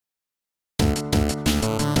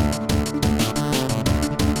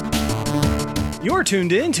You're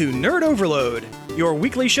tuned in to Nerd Overload, your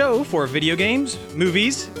weekly show for video games,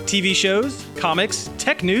 movies, TV shows, comics,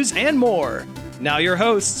 tech news, and more. Now your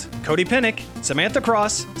hosts, Cody Pennick, Samantha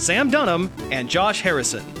Cross, Sam Dunham, and Josh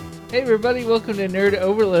Harrison. Hey everybody, welcome to Nerd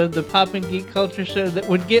Overload, the pop and geek culture show that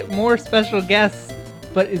would get more special guests,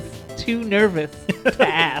 but is too nervous to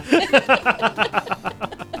ask.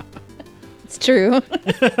 It's true.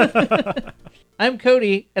 I'm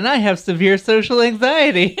Cody, and I have severe social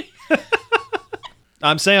anxiety.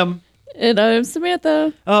 I'm Sam. And I'm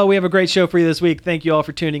Samantha. Oh, we have a great show for you this week. Thank you all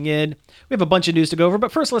for tuning in. We have a bunch of news to go over,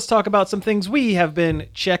 but first let's talk about some things we have been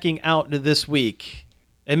checking out this week.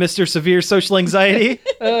 And Mr. Severe Social Anxiety,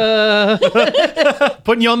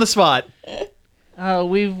 putting you on the spot.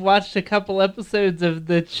 We've watched a couple episodes of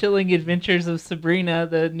The Chilling Adventures of Sabrina,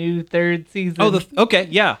 the new third season. Oh, okay,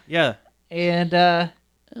 yeah. And,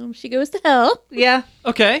 She goes to hell. yeah.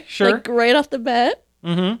 Okay, sure. Like right off the bat.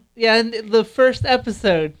 Mm-hmm. Yeah, and the first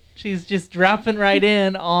episode, she's just dropping right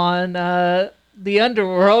in on the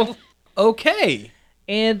underworld. Okay.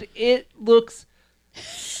 And it looks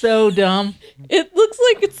so dumb. It looks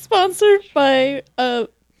like it's sponsored by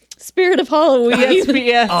Spirit of Halloween.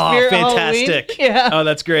 Yeah, Oh, Spirit fantastic. Halloween. Yeah. Oh,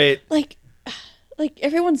 that's great. like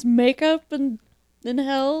everyone's makeup in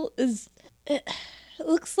hell is it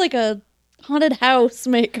looks like a haunted house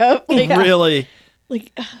makeup. Like, Really?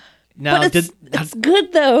 Like Now, but it's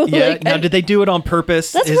good though. Yeah. Like, Now, did they do it on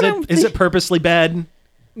purpose? That's what I'm Is it purposely bad?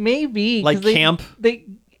 Maybe. 'cause Like camp?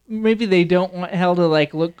 Maybe they don't want hell to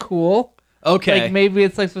like look cool. Okay. Like maybe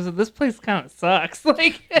it's like this place kind of sucks.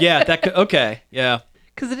 Like Yeah. That could. Okay. Yeah.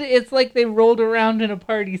 because it's like they rolled around in a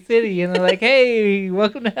party city and they're like, "Hey,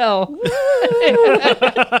 welcome to hell."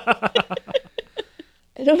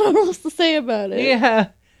 I don't know what else to say about it. Yeah.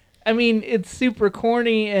 I mean, it's super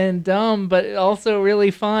corny and dumb, but also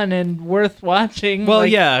really fun and worth watching. Well,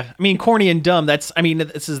 like, yeah. I mean, corny and dumb. This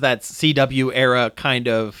is that CW era kind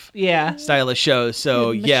of Yeah. style of show.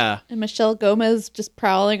 So And yeah. And Michelle Gomez just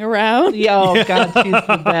prowling around. Yeah. Oh, God, she's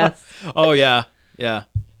the best. Oh yeah. Yeah.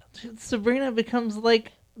 Sabrina becomes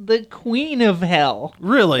like the queen of hell.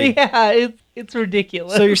 Really. Yeah, it's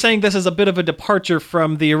ridiculous. So you're saying this is a bit of a departure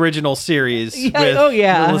from the original series Yeah, with oh,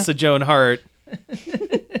 yeah. Melissa Joan Hart.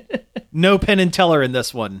 No Penn and Teller in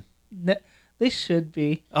this one. They should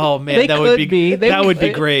be. Oh man, They that would could be be. that would be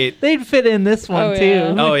great. They'd fit in this one Oh, too.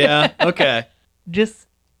 yeah. Oh yeah. Okay. Just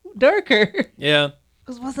darker. Yeah.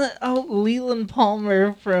 Because wasn't Leland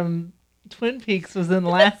Palmer from Twin Peaks was in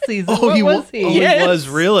last season? Oh, What was he? Oh, Yes. he was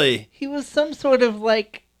really. He was some sort of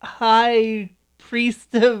like high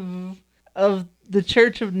priest of the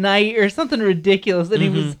Church of Night or something ridiculous, and he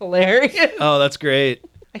was hilarious. Oh, that's great.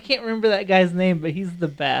 I can't remember that guy's name, but he's the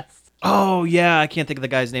best. Oh yeah, I can't think of the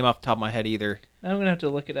guy's name off the top of my head either. I'm gonna have to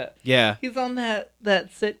look it up. Yeah. He's on that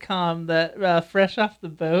sitcom that Fresh Off the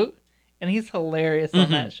Boat, and he's hilarious on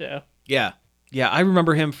that show. Yeah. Yeah, I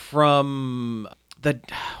remember him from the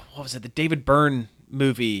David Byrne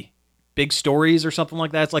movie, Big Stories or something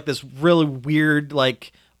like that. It's like this really weird,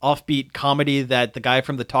 like offbeat comedy that the guy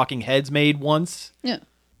from the Talking Heads made once. Yeah.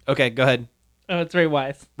 Okay, go ahead. Oh, it's Ray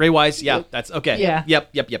Wise. Ray Wise, yeah, that's okay. Yeah.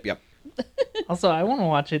 Yep. Also, I want to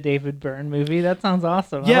watch a David Byrne movie. That sounds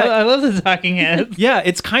awesome. Yeah. I love the Talking Heads. Yeah,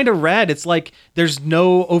 it's kind of rad. It's like there's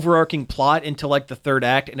no overarching plot until like the third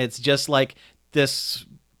act, and it's just like this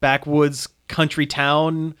backwoods country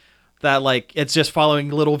town that like it's just following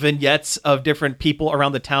little vignettes of different people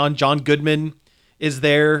around the town. John Goodman is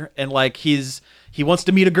there, and like he wants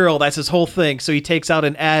to meet a girl. That's his whole thing. So he takes out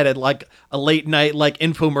an ad at like a late night like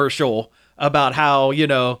infomercial about how, you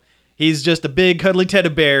know, he's just a big cuddly teddy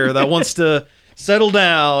bear that wants to settle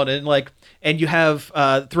down, and you have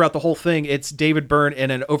throughout the whole thing, it's David Byrne in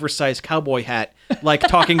an oversized cowboy hat, like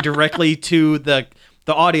talking directly to the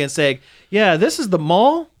audience saying, yeah, this is the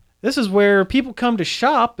mall. This is where people come to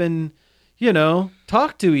shop and, you know,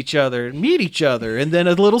 talk to each other and meet each other. And then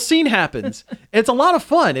a little scene happens. It's a lot of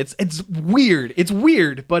fun. It's weird. It's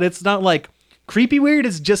weird, but it's not like creepy weird.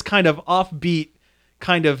 It's just kind of offbeat,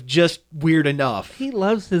 kind of just weird enough. He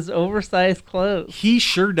loves his oversized clothes. He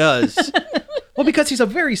sure does. Well, because he's a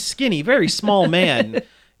very skinny, very small man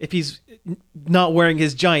if he's not wearing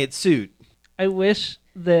his giant suit. I wish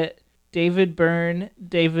that David Byrne,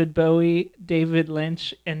 David Bowie, David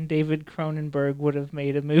Lynch, and David Cronenberg would have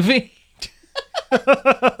made a movie.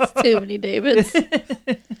 Too many Davids.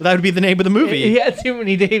 That would be the name of the movie. Yeah, too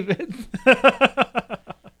many Davids.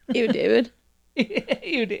 You, David.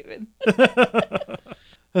 You, David.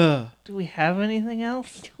 Do we have anything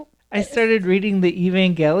else? I started reading the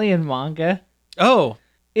Evangelion manga. Oh,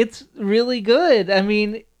 It's really good. I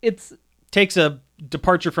mean, it's takes a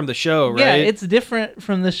departure from the show, right? Yeah, it's different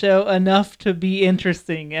from the show enough to be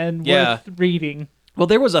interesting and worth reading. Well,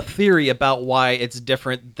 there was a theory about why it's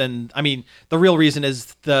different than... I mean, the real reason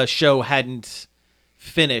is the show hadn't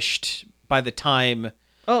finished by the time...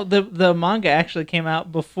 Oh, the manga actually came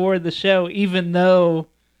out before the show, even though...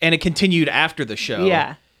 And it continued after the show.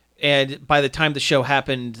 Yeah. And by the time the show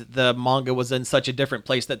happened, the manga was in such a different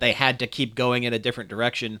place that they had to keep going in a different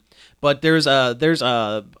direction. But there's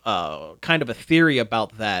a kind of a theory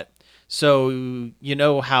about that. So you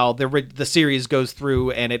know how the series goes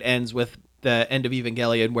through and it ends with the end of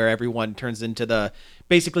Evangelion, where everyone turns into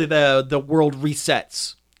basically the world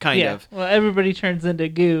resets. Kind of. Well, everybody turns into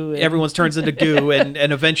goo. Everyone's turns into goo, and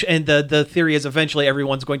eventually, and the theory is eventually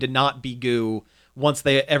everyone's going to not be goo once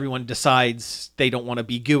everyone decides they don't want to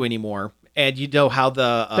be goo anymore. And you know how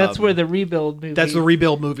that's where the rebuild movies. That's the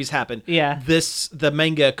rebuild movies happen. Yeah. The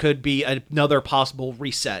manga could be another possible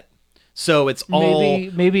reset. So it's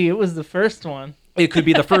maybe it was the first one. It could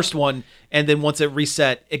be the first one, and then once it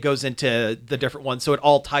reset, it goes into the different ones. So it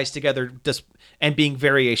all ties together, just and being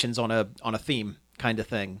variations on a theme kind of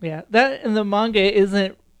thing. Yeah, that and the manga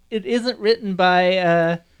isn't written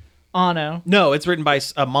by Anno. No, it's written by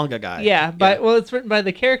a manga guy. Yeah, it's written by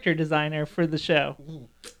the character designer for the show.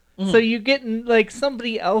 So you're getting like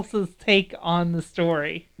somebody else's take on the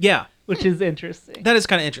story. Yeah, which is interesting. That is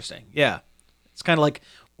kind of interesting. Yeah, it's kind of like,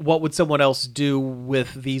 what would someone else do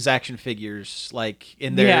with these action figures, like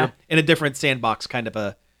in a different sandbox kind of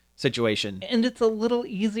a situation? And it's a little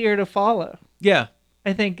easier to follow. Yeah,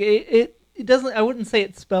 I think it doesn't. I wouldn't say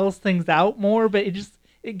it spells things out more, but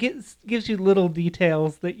it gives you little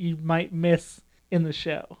details that you might miss in the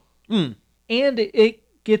show. And it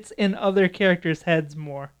gets in other characters' heads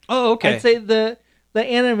more. Oh, okay. I'd say the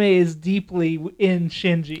anime is deeply in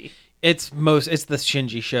Shinji. It's the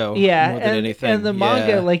Shinji show, more than anything. And the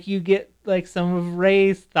manga, like you get like some of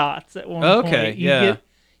Rei's thoughts at one point. Okay,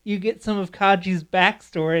 You get some of Kaji's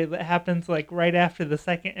backstory that happens like right after the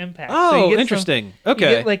second impact. Oh, so interesting.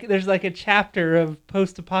 Okay. There's like a chapter of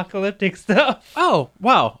post-apocalyptic stuff. Oh,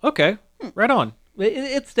 wow. Okay. Right on.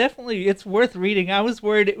 It's worth reading. I was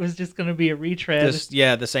worried it was just going to be a retread.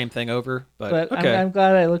 The same thing over. But okay. I'm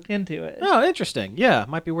glad I looked into it. Oh, interesting. Yeah,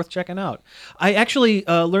 might be worth checking out. I actually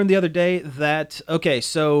learned the other day that,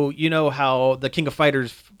 so you know how the King of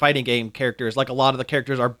Fighters fighting game characters, like a lot of the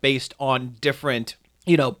characters are based on different,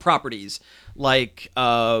 properties. Like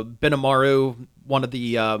Benimaru, one of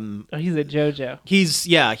the... he's a JoJo. He's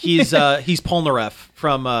Polnareff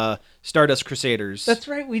from... Stardust Crusaders. That's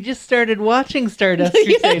right. We just started watching Stardust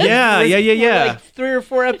Crusaders. Yeah. We're like 3 or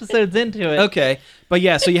 4 episodes into it. Okay, but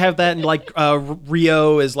yeah, so you have that, and like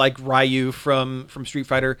Ryo is like Ryu from Street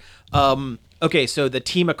Fighter. Okay, so the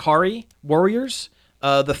Team Akari warriors.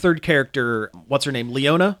 The third character, what's her name,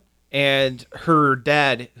 Leona, and her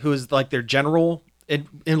dad, who is like their general in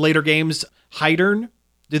later games, Hydern.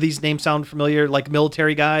 Do these names sound familiar? Like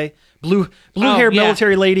military guy, blue hair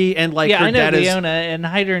military lady, and like her I know dad Leona, and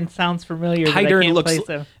Hydern sounds familiar. Hydern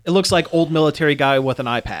looks like old military guy with an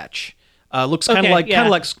eye patch. Looks kind of like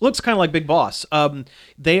Big Boss.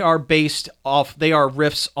 They are riffs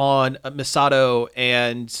on Misato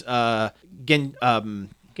and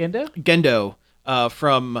Gendo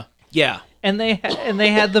from And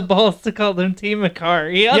they had the balls to call them Team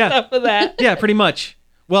Akari on top of that. Yeah, pretty much.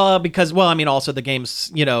 Well, also the games,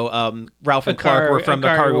 Ralph and Clark were from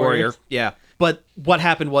Akari Warrior. Yeah. But what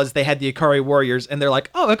happened was they had the Akari Warriors, and they're like,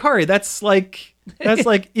 oh, Akari, that's like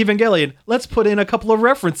Evangelion. Let's put in a couple of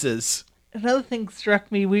references. Another thing struck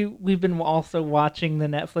me, we've been also watching the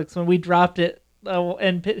Netflix when we dropped it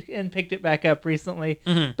and picked it back up recently.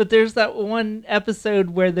 Mm-hmm. But there's that one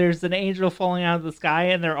episode where there's an angel falling out of the sky,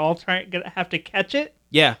 and they're all have to catch it.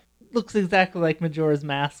 Yeah. Looks exactly like Majora's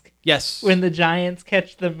Mask. Yes. When the giants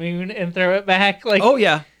catch the moon and throw it back. Like, oh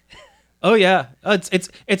yeah.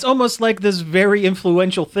 It's almost like this very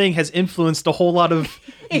influential thing has influenced a whole lot of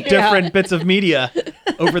different bits of media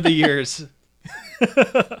over the years.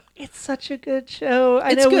 It's such a good show.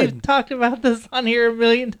 I know we've talked about this on here a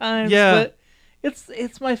million times. Yeah. But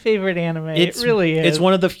it's my favorite anime. It really is. It's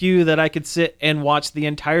one of the few that I could sit and watch the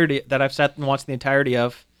entirety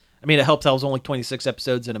of. I mean, it helps I was only 26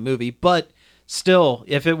 episodes in a movie, but still,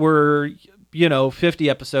 if it were, 50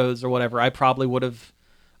 episodes or whatever, I probably would have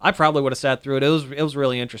sat through it. It was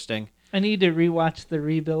really interesting. I need to rewatch the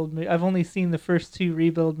Rebuild movie. I've only seen the first 2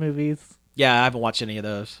 Rebuild movies. Yeah, I haven't watched any of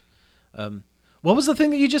those. What was the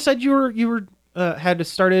thing that you just said you had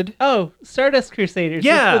started? Oh, Stardust Crusaders.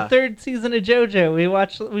 Yeah, it's the 3rd season of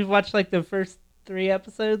JoJo. We've watched like the first 3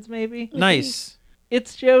 episodes, maybe. Nice.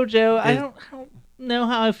 It's JoJo. I don't know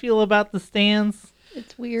how I feel about the stands.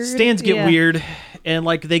 It's weird. Stands get weird. and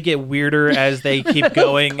like they get weirder as they keep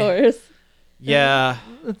going. Of course. Yeah,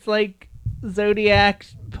 It's like Zodiac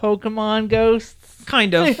Pokemon ghosts.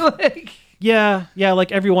 kind of. Like, Yeah,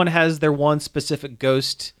 like everyone has their one specific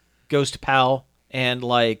ghost pal, and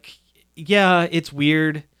like, yeah, it's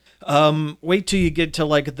weird. Wait till you get to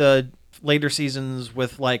like the later seasons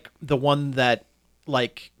with like the one that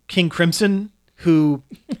like King Crimson, who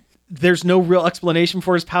there's no real explanation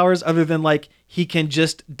for his powers other than like he can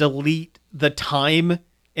just delete the time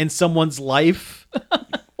in someone's life.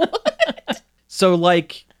 So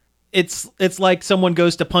like it's like someone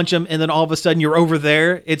goes to punch him and then all of a sudden you're over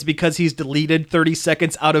there. It's because he's deleted 30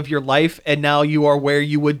 seconds out of your life and now you are where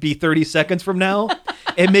you would be 30 seconds from now.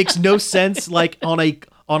 It makes no sense like on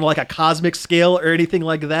like a cosmic scale or anything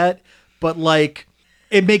like that, but like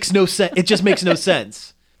it makes no sense. It just makes no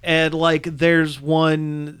sense. And like there's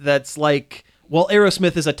one that's like, well,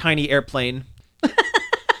 Aerosmith is a tiny airplane.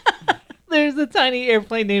 there's a tiny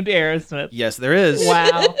airplane named Aerosmith. Yes, there is.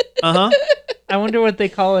 Wow. Uh-huh. I wonder what they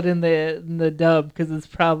call it in the dub, because it's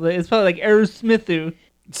probably like Aerosmithu.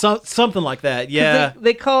 Something like that. Yeah.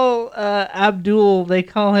 They call Abdul. They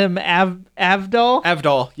call him Avdol.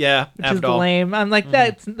 Avdol. Yeah. Which is Avdol. lame. I'm like,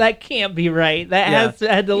 that can't be right. That Yeah.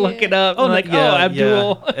 had to look Yeah. it up. Oh, I'm like, yeah,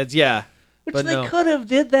 Abdul. Yeah. It's, yeah. Which but they no. could have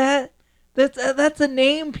did that. That's a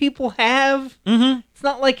name people have. Mm-hmm. It's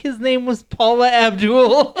not like his name was Paula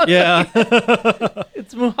Abdul. Yeah.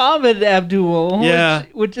 It's Muhammad Abdul. Yeah.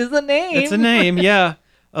 Which is a name. It's a name. Yeah.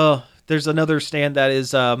 Oh, there's another stand that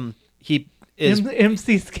is he is.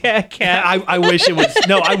 MC Scat Cat. I wish it was.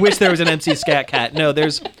 No, I wish there was an MC Scat Cat. No,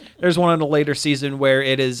 there's one in a later season where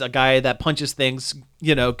it is a guy that punches things.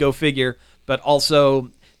 You know, go figure. But also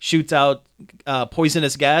shoots out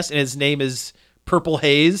poisonous gas, and his name is Purple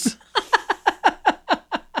Haze.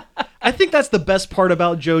 I think that's the best part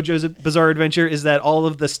about JoJo's Bizarre Adventure is that all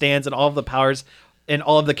of the stands and all of the powers and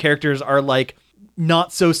all of the characters are like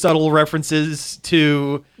not so subtle references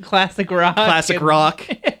to Classic rock.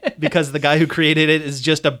 because the guy who created it is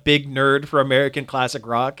just a big nerd for American classic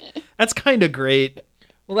rock. That's kind of great.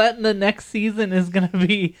 Well, that in the next season is going to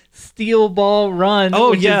be Steel Ball Run,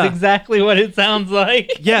 Oh, which yeah. is exactly what it sounds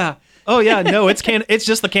like. Yeah. Oh yeah. No, it's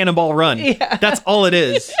just the Cannonball Run. Yeah. That's all it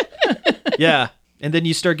is. Yeah. And then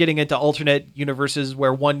you start getting into alternate universes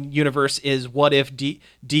where one universe is what if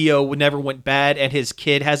Dio never went bad and his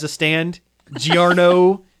kid has a stand?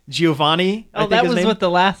 Giorno Giovanni. I Oh, think that his was name. what the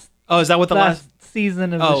last Oh, is that what the last?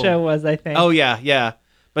 season of Oh. the show was, I think. Oh yeah, yeah.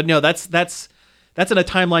 But no, that's in a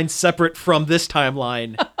timeline separate from this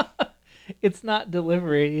timeline. It's not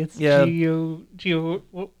delivery. It's Yeah.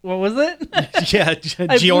 what was it? Yeah,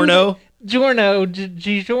 I Giorno.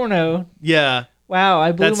 Giorno. Yeah. Wow,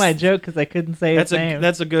 I blew That's- my joke because I couldn't say his name.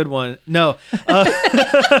 That's a good one. No, no,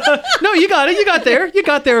 you got it. You got there. You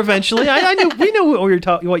got there eventually. I knew we knew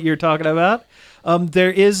what you're talking about.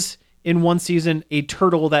 There is in one season a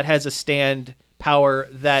turtle that has a stand power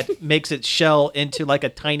that makes its shell into like a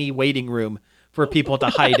tiny waiting room for people to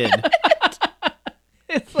hide in.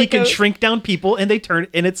 It's He like can a- shrink down people and they turn,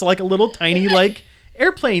 and it's like a little tiny like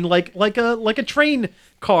airplane, like a train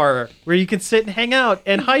car where you can sit and hang out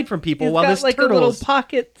and hide from people He's while got this like a little turtles.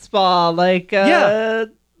 pocket spa, like Yeah.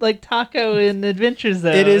 like Taco in Adventure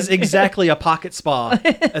Zone. It is exactly a pocket spa,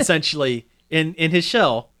 essentially, in his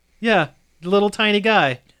shell. Yeah, the little tiny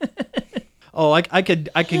guy. Oh, I could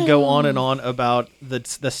go on and on about the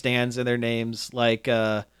stands and their names. Like,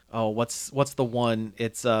 what's the one?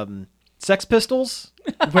 It's Sex Pistols,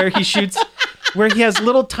 where he shoots, where he has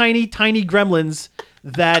little tiny gremlins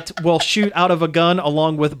that will shoot out of a gun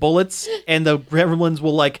along with bullets, and the gremlins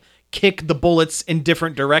will like kick the bullets in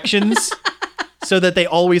different directions. So that they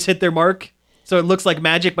always hit their mark. So it looks like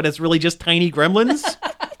magic, but it's really just tiny gremlins.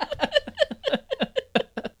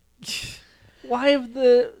 Why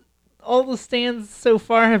have all the stands so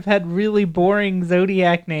far have had really boring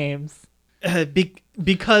Zodiac names?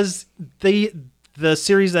 Because the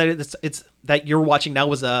series that it's that you're watching now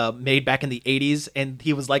was made back in the 80s, and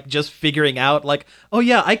he was like just figuring out like, oh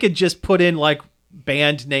yeah, I could just put in like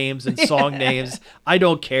band names and song names. I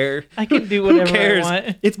don't care. I can do Who whatever cares? I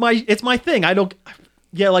want. It's my thing. I don't.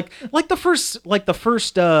 Yeah, like the first what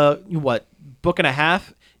book and a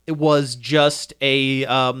half. It was just a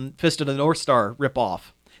Fist of the North Star ripoff.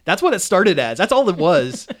 That's what it started as. That's all it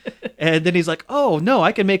was. And then he's like, oh no,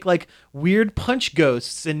 I can make like weird punch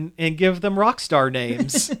ghosts and give them rock star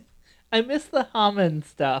names. I miss the Hammond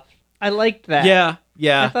stuff. I liked that.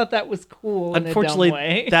 Yeah. I thought that was cool. Unfortunately, in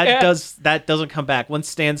a dumb way. that doesn't come back. Once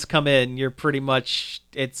stands come in, you're pretty much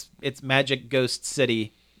it's Magic Ghost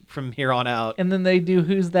City from here on out. And then they do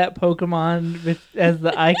Who's That Pokemon as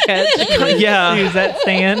the eye catch. Yeah. Who's that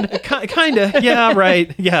sand? Kind of. Yeah,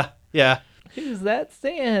 right. Yeah. Who's that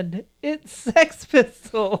sand? It's Sex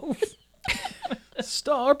Pistols.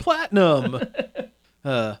 Star Platinum.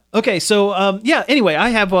 Okay, so anyway, I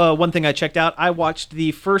have one thing I checked out. I watched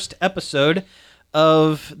the first episode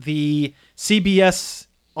of the CBS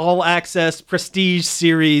All Access Prestige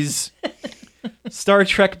series Star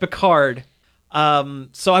Trek Picard.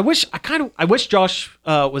 So I wish Josh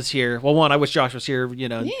was here. Well, one, I wish Josh was here,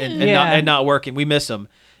 and not working. We miss him.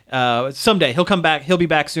 Someday he'll come back. He'll be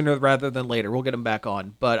back sooner rather than later. We'll get him back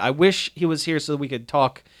on. But I wish he was here so we could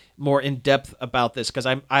talk more in depth about this, because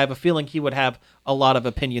I have a feeling he would have a lot of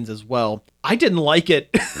opinions as well. I didn't like it.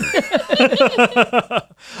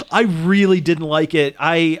 I really didn't like it.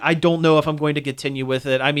 I don't know if I'm going to continue with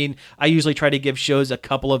it. I mean, I usually try to give shows a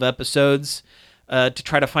couple of episodes to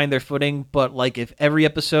try to find their footing, but like if every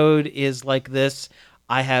episode is like this,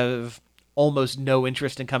 I have almost no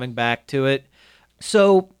interest in coming back to it.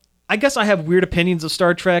 So I guess I have weird opinions of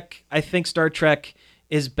Star Trek. I think Star Trek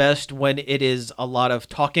is best when it is a lot of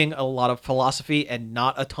talking, a lot of philosophy, and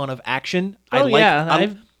not a ton of action.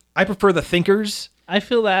 I prefer the thinkers. I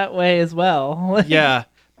feel that way as well. Yeah.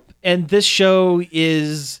 And this show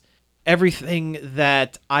is everything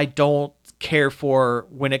that I don't care for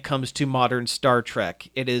when it comes to modern Star Trek.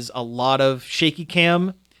 It is a lot of shaky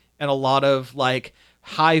cam and a lot of like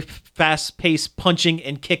high, fast-paced punching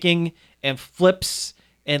and kicking and flips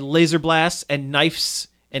and laser blasts and knives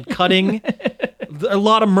and cutting. A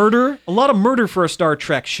lot of murder for a Star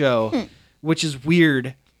Trek show, which is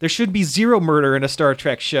weird. There should be zero murder in a Star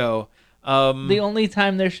Trek show. The only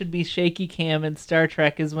time there should be shaky cam in Star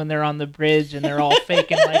Trek is when they're on the bridge and they're all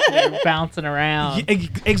faking like they're bouncing around.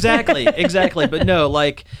 Exactly. But no,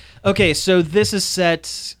 like, okay, so this is set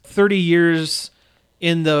 30 years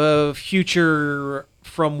in the future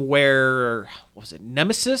from where, what was it,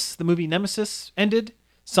 Nemesis? The movie Nemesis ended?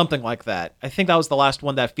 Something like that. I think that was the last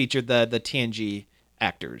one that featured the TNG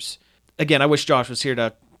actors. Again, I wish Josh was here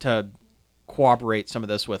to corroborate some of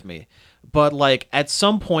this with me. But like at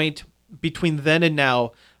some point between then and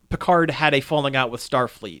now, Picard had a falling out with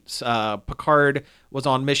Starfleet. Picard was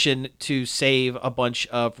on mission to save a bunch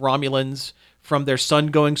of Romulans from their sun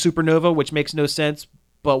going supernova, which makes no sense,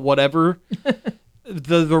 but whatever.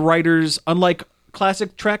 The writers, unlike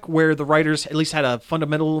classic Trek, where the writers at least had a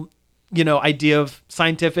fundamental idea of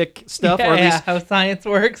scientific stuff, or at least how science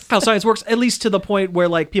works. At least to the point where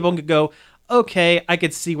like people could go, okay, I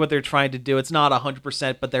could see what they're trying to do. It's not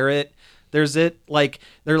 100%, but there's it. Like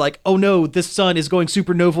they're like, oh no, this sun is going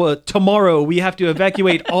supernova tomorrow. We have to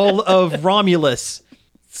evacuate all of Romulus.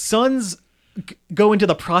 Suns go into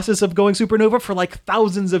the process of going supernova for like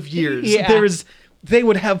thousands of years. Yeah. They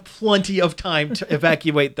would have plenty of time to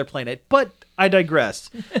evacuate their planet, but I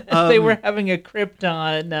digress. They were having a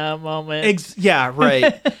Krypton moment. Yeah,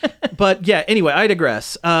 right. But yeah, anyway, I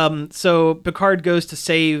digress. So Picard goes to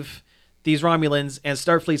save these Romulans, and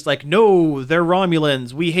Starfleet's like, no, they're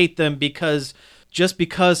Romulans. We hate them because just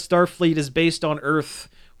because Starfleet is based on Earth,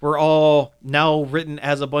 we're all now written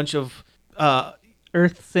as a bunch of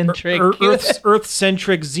Earth-centric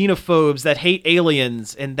xenophobes that hate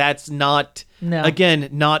aliens, and that's not, again,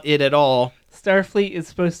 not it at all. Starfleet is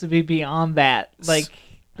supposed to be beyond that. Like,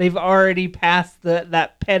 they've already passed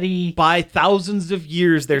that petty... By thousands of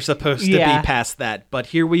years, they're supposed to be past that, but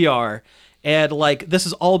here we are. And, like, this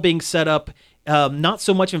is all being set up, not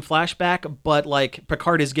so much in flashback, but, like,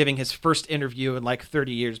 Picard is giving his first interview in, like,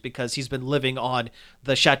 30 years because he's been living on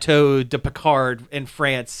the Chateau de Picard in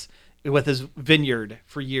France with his vineyard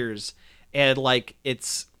for years. And, like,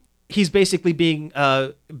 he's basically been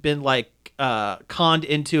conned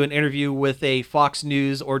into an interview with a Fox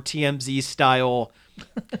News or TMZ style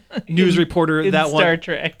news reporter in that Star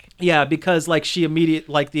Trek. Yeah, because like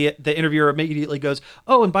the interviewer immediately goes,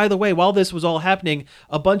 oh, and by the way, while this was all happening,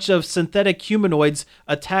 a bunch of synthetic humanoids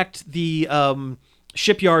attacked the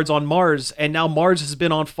shipyards on Mars, and now Mars has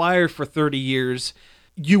been on fire for 30 years.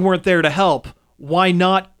 You weren't there to help. Why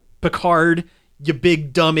not, Picard, you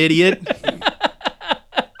big dumb idiot?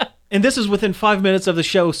 And this is within 5 minutes of the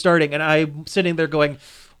show starting, and I'm sitting there going,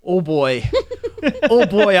 oh boy,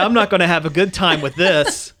 I'm not going to have a good time with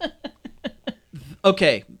this.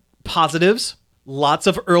 Okay, positives, lots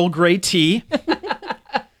of Earl Grey tea.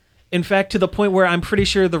 In fact, to the point where I'm pretty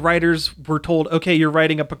sure the writers were told, okay, you're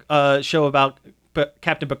writing a show about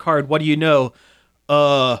Captain Picard. What do you know?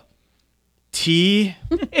 Tea?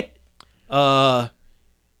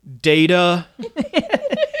 Data?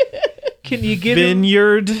 Can you get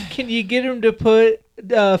Vineyard? Can you get him to put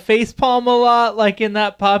facepalm a lot, like in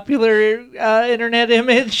that popular internet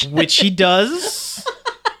image? Which he does.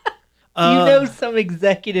 Some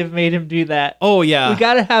executive made him do that. Oh yeah, we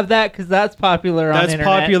gotta have that because that's popular on internet.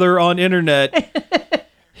 That's popular on internet.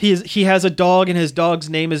 He has a dog, and his dog's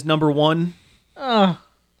name is Number One. Oh.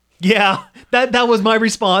 Yeah, that was my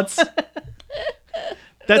response.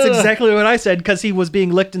 That's exactly what I said, because he was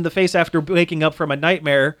being licked in the face after waking up from a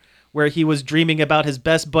nightmare where he was dreaming about his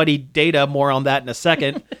best buddy Data. More on that in a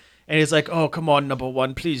second. And he's like, oh, come on, Number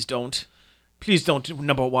One, please don't. Please don't,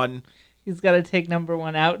 Number One. He's got to take Number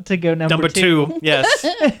One out to go number two. Yes.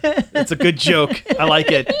 It's a good joke. I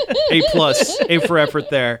like it. A+, A for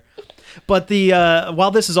effort there. But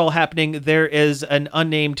while this is all happening, there is an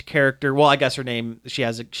unnamed character. Well, I guess her name, she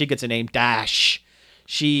gets a name, Dash.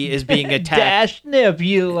 She is being attacked. Dash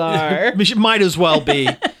Nebular. She might as well be.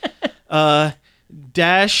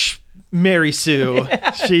 Dash Mary Sue.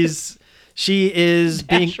 She is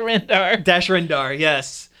being Dash Rendar. Dash Rendar,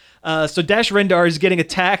 yes. So Dash Rendar is getting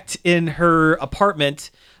attacked in her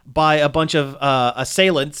apartment by a bunch of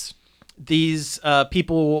assailants. These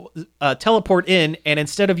people teleport in, and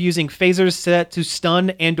instead of using phasers set to stun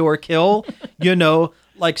and or kill,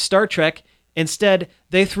 like Star Trek, instead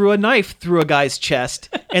they threw a knife through a guy's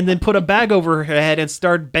chest and then put a bag over her head and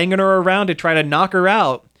started banging her around to try to knock her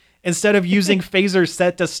out instead of using phasers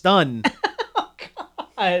set to stun. Oh,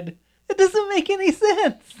 God. It doesn't make any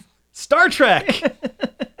sense. Star Trek!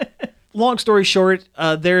 Long story short,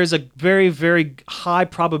 there is a very, very high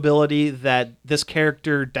probability that this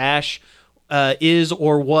character, Dash, is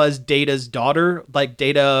or was Data's daughter. Like,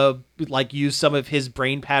 Data, used some of his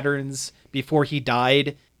brain patterns before he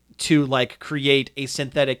died to, create a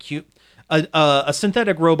synthetic a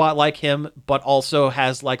synthetic robot like him, but also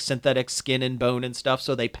has, synthetic skin and bone and stuff,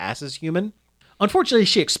 so they pass as human. Unfortunately,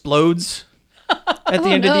 she explodes at the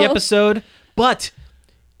end of the episode, but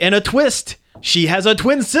in a twist, she has a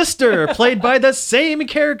twin sister played by the same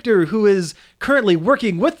character who is currently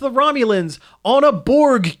working with the Romulans on a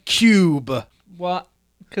Borg cube. Well,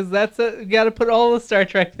 because you got to put all the Star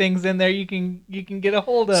Trek things in there you can get a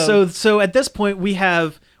hold of. So at this point we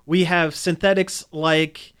have synthetics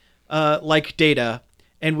like Data,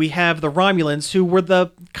 and we have the Romulans, who were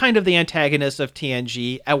the kind of the antagonists of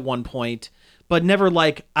TNG at one point, but never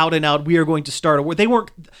out and out, we are going to start a war.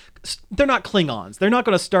 They're not Klingons. They're not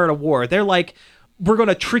going to start a war. They're we're going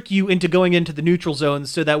to trick you into going into the neutral zone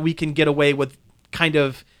so that we can get away with kind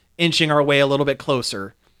of inching our way a little bit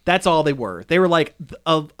closer. That's all they were. They were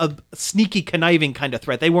a sneaky, conniving kind of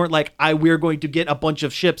threat. They weren't we're going to get a bunch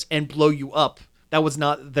of ships and blow you up. That was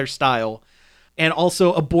not their style. And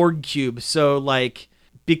also a Borg cube. So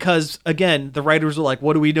because again, the writers were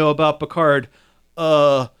what do we know about Picard?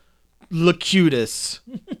 Locutus.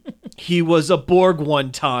 He was a Borg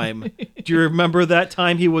one time. Do you remember that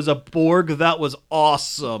time he was a Borg? That was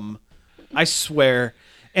awesome. I swear.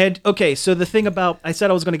 And okay, so the thing about, I said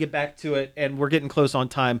I was going to get back to it, and we're getting close on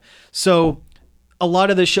time. So a lot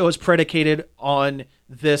of the show is predicated on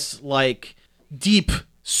this deep,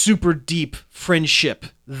 super deep friendship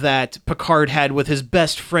that Picard had with his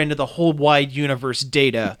best friend of the whole wide universe,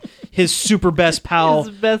 Data, his super best pal,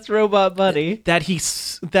 his best robot buddy, that he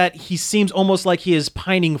seems almost like he is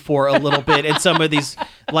pining for a little bit in some of these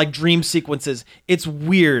dream sequences. It's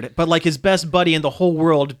weird, but his best buddy in the whole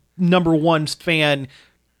world, number one fan,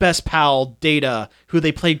 best pal, Data, who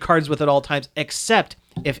they played cards with at all times. Except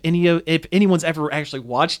if anyone's ever actually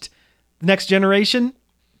watched Next Generation,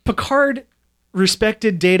 Picard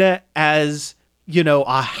respected Data as,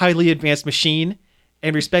 a highly advanced machine,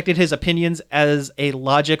 and respected his opinions as a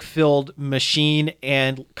logic-filled machine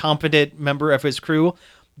and competent member of his crew.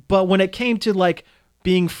 But when it came to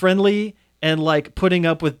being friendly and putting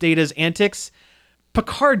up with Data's antics,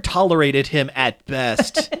 Picard tolerated him at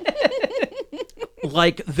best.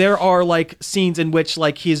 There are scenes in which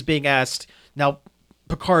he is being asked, now,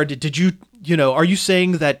 Picard, did you, are you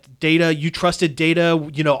saying that Data, you trusted Data,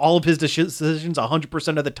 all of his decisions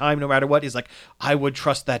 100% of the time, no matter what? He's like, I would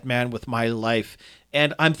trust that man with my life.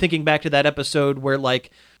 And I'm thinking back to that episode where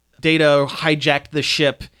Data hijacked the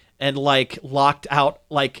ship and locked out,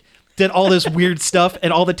 did all this weird stuff,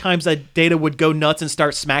 and all the times that Data would go nuts and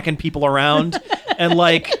start smacking people around, and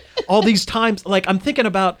all these times, I'm thinking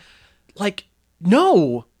about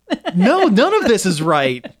no, none of this is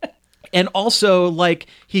right. And also,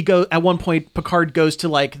 at one point, Picard goes to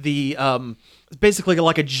the basically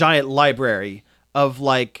a giant library of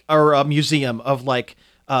or a museum of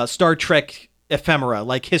Star Trek ephemera,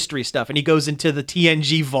 history stuff, and he goes into the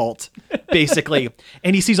TNG vault, basically,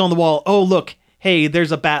 and he sees on the wall, oh look, hey,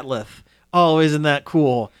 there's a Batleth. Oh, isn't that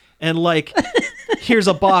cool? And here's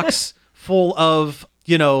a box full of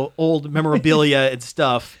old memorabilia and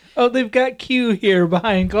stuff. Oh, they've got Q here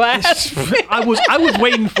behind glass. I was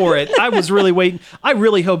waiting for it. I was really waiting. I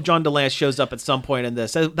really hope John DeLance shows up at some point in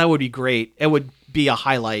this. That would be great. It would be a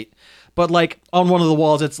highlight. But like on one of the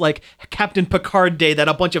walls, it's like Captain Picard Day that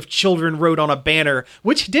a bunch of children wrote on a banner,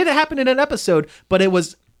 which did happen in an episode, but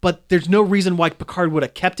there's no reason why Picard would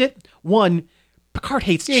have kept it. One, Picard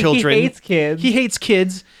hates children. He hates kids. He hates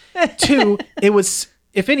kids. Two,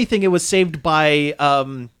 if anything, it was saved by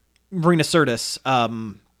Marina Sirtis.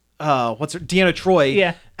 Deanna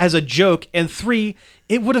Troi as a joke. And three,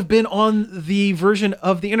 it would have been on the version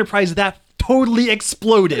of the Enterprise that totally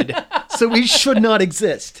exploded. So it should not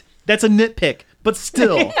exist. That's a nitpick, but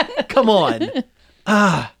still, come on.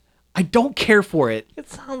 I don't care for it. It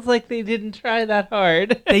sounds like they didn't try that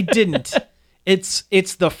hard. They didn't. It's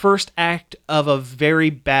the first act of a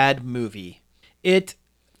very bad movie.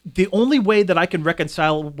 The only way that I can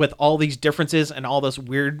reconcile with all these differences and all this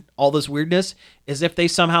weirdness is if they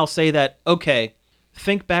somehow say that, okay,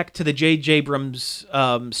 think back to the J.J. Abrams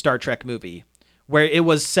Star Trek movie, where it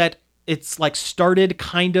was set. It's like started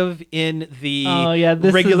kind of in the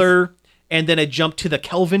regular, and then it jumped to the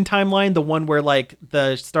Kelvin timeline, the one where like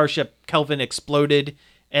the starship Kelvin exploded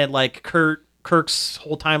and like Kirk's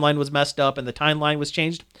whole timeline was messed up and the timeline was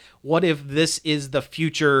changed. What if this is the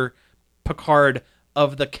future Picard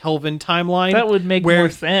of the Kelvin timeline? That would make more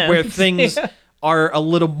sense. Where things are a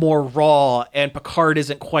little more raw and Picard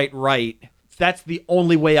isn't quite right. That's the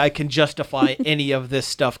only way I can justify any of this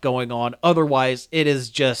stuff going on. Otherwise, it is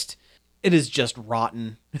just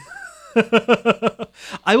rotten.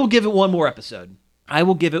 I will give it one more episode.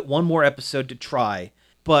 To try,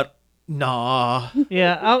 but nah.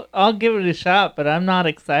 Yeah, I'll give it a shot, but I'm not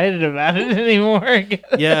excited about it anymore.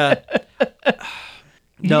 Yeah.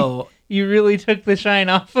 No. You really took the shine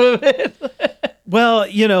off of it. Well,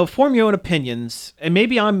 form your own opinions, and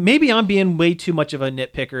maybe I'm being way too much of a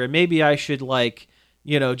nitpicker, and maybe I should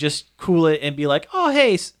just cool it and be like, oh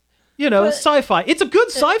hey. Sci-fi. It's a good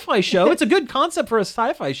sci-fi show. It's a good concept for a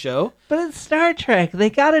sci-fi show. But it's Star Trek. They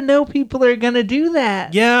gotta know people are gonna do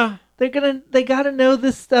that. Yeah. They gotta know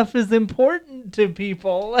this stuff is important to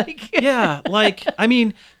people. Yeah. I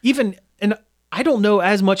mean, and I don't know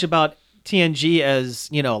as much about TNG as,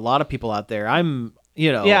 a lot of people out there.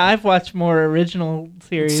 Yeah, I've watched more original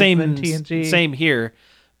series than TNG. Same here.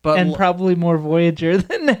 And probably more Voyager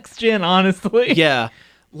than Next Gen, honestly. Yeah.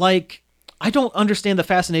 I don't understand the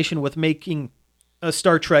fascination with making a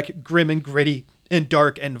Star Trek grim and gritty and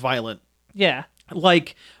dark and violent. Yeah.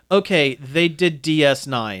 Okay, they did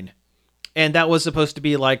DS9, and that was supposed to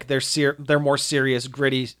be like their more serious,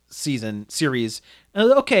 gritty series.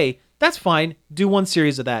 Okay, that's fine. Do one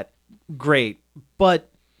series of that. Great. But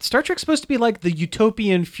Star Trek's supposed to be like the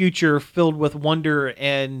utopian future filled with wonder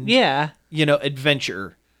and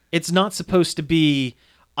adventure. It's not supposed to be,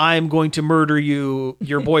 I'm going to murder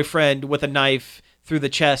your boyfriend with a knife through the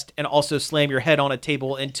chest and also slam your head on a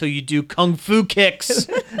table until you do kung fu kicks.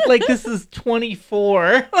 Like this is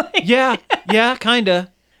 24. Yeah,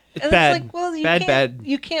 kinda. It's bad. Bad.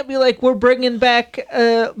 You can't be like, we're bringing back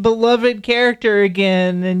a beloved character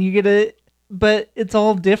again, and you get a, but it's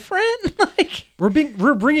all different.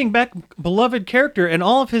 We're bringing back beloved character and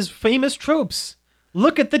all of his famous tropes.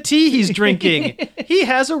 Look at the tea he's drinking. He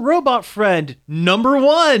has a robot friend, number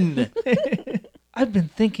 1. I've been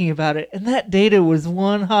thinking about it, and that Data was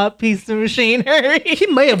one hot piece of machinery. He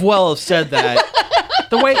may have said that.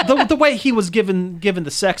 The way he was given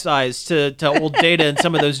the sex eyes to old Data in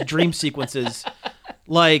some of those dream sequences,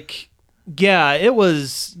 it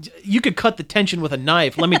was. You could cut the tension with a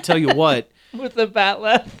knife. Let me tell you what. With a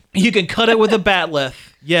batleth. You can cut it with a batleth.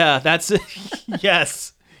 Yeah, that's it.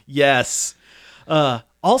 Yes.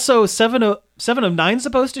 Also, Seven of Nine's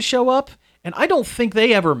supposed to show up, and I don't think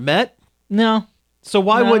they ever met. No.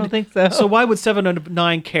 I don't think so. So why would 7 of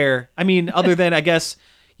 9 care? I mean, other than I guess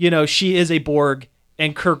she is a Borg,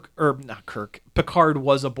 and Picard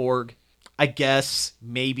was a Borg. I guess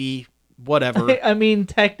maybe whatever. I mean,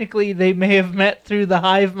 technically they may have met through the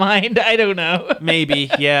hive mind. I don't know.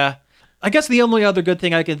 Maybe, yeah. I guess the only other good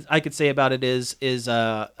thing I could say about it is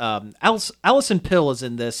Alison Pill is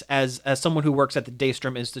in this as someone who works at the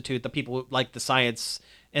Daystrom Institute, the people who, like the Science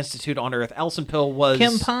Institute on Earth. Alison Pill was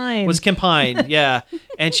Kim Pine. Yeah,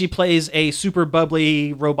 and she plays a super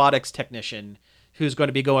bubbly robotics technician who's going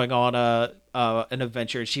to be going on an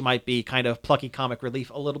adventure. She might be kind of plucky comic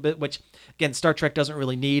relief a little bit, which again Star Trek doesn't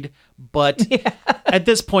really need, but at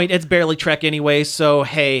this point it's barely Trek anyway. So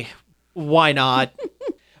hey, why not?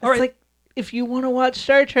 All right. If you want to watch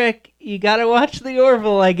Star Trek, you got to watch The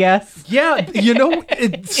Orville, I guess. Yeah,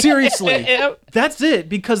 seriously. Yep. That's it,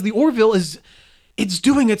 because The Orville is... it's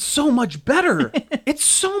doing it so much better. It's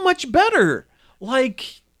so much better.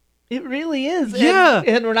 Like, it really is. Yeah.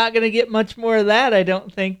 And we're not going to get much more of that, I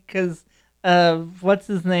don't think, because what's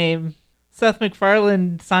his name? Seth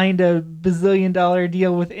MacFarlane signed a bazillion-dollar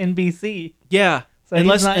deal with NBC. yeah. So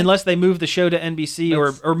Unless they move the show to NBC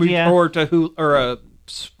or to Hulu or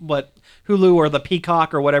Hulu or the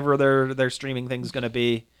Peacock or whatever their streaming thing's going to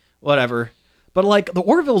be, whatever. But like the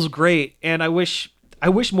Orville's great, and I wish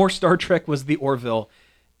more Star Trek was the Orville,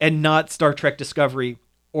 and not Star Trek Discovery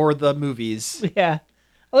or the movies. Yeah.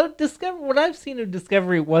 Although what I've seen of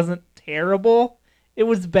Discovery wasn't terrible. It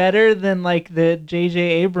was better than like the J.J.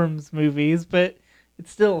 Abrams movies, but it's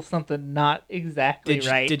still something not exactly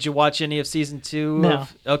right. Did you watch any of season 2? No.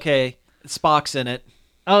 Okay, Spock's in it.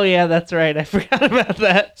 Oh yeah, that's right. I forgot about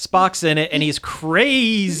that. Spock's in it, and he's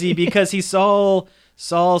crazy because he saw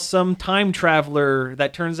some time traveler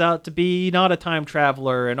that turns out to be not a time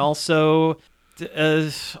traveler, and also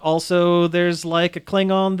there's like a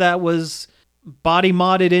Klingon that was body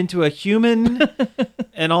modded into a human,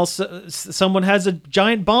 and also someone has a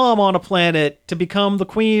giant bomb on a planet to become the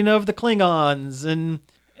queen of the Klingons,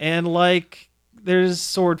 and like there's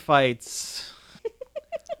sword fights.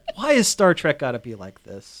 Why is Star Trek gotta be like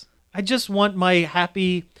this? I just want my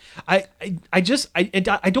happy. I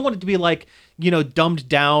don't want it to be like, dumbed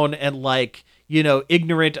down and like,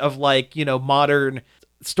 ignorant of like, modern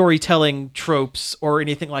storytelling tropes or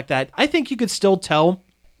anything like that. I think you could still tell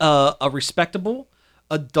a respectable,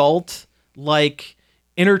 adult, like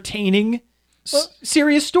entertaining,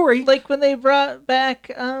 serious story. Like when they brought back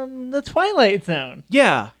the Twilight Zone.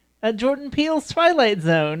 Yeah. Jordan Peele's Twilight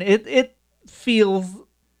Zone. It feels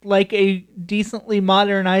like a decently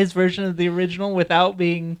modernized version of the original without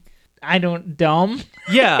being, dumb.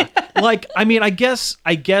 Yeah. Like, I mean, I guess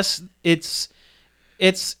it's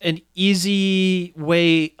an easy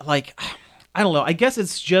way, like, I don't know. I guess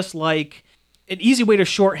it's just like an easy way to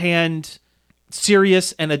shorthand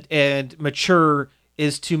serious and mature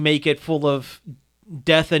is to make it full of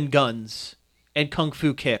death and guns and kung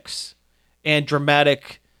fu kicks and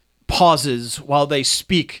dramatic pauses while they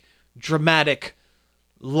speak dramatic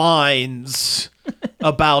lines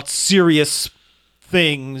about serious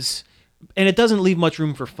things, and it doesn't leave much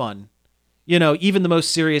room for fun. Even the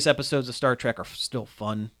most serious episodes of Star Trek are still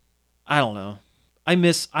fun. I don't know. I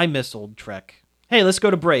miss old Trek. Hey, let's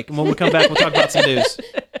go to break, and when we come back, we'll talk about some news.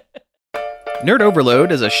 Nerd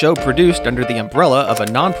Overload is a show produced under the umbrella of a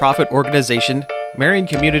nonprofit organization, Marion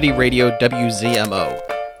Community Radio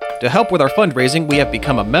WZMO. To help with our fundraising, we have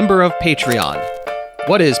become a member of Patreon.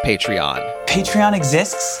 What is Patreon? Patreon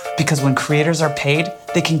exists because when creators are paid,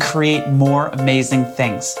 they can create more amazing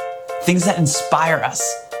things. Things that inspire us,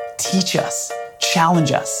 teach us,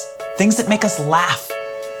 challenge us, things that make us laugh.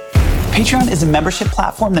 Patreon is a membership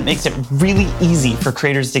platform that makes it really easy for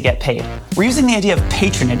creators to get paid. We're using the idea of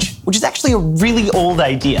patronage, which is actually a really old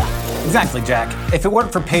idea. Exactly, Jack. If it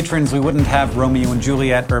weren't for patrons, we wouldn't have Romeo and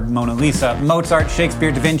Juliet or Mona Lisa. Mozart,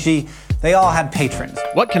 Shakespeare, Da Vinci, they all had patrons.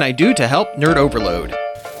 What can I do to help Nerd Overload?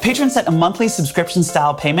 Patrons set a monthly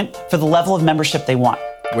subscription-style payment for the level of membership they want.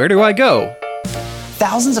 Where do I go?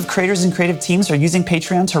 Thousands of creators and creative teams are using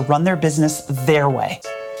Patreon to run their business their way.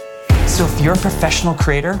 So if you're a professional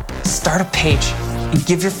creator, start a page and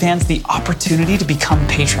give your fans the opportunity to become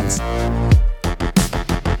patrons.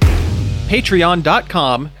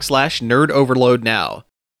 Patreon.com/nerdoverload now.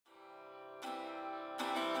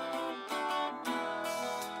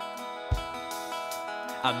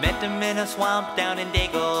 I met him in a swamp down in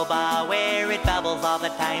Dagobah, where it bubbles all the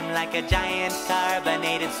time like a giant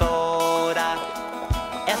carbonated soda.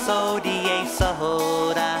 S-O-D-A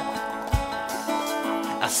soda.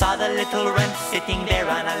 I saw the little runt sitting there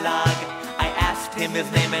on a log. I asked him his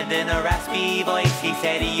name, and in a raspy voice he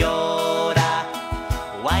said Yoda.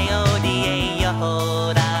 Y-O-D-A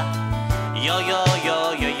Yoda. Yoda.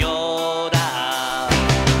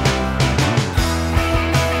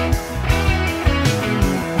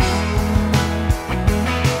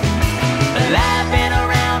 Laughing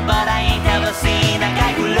around, but I ain't ever seen a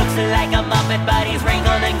guy who looks like a Muppet, but he's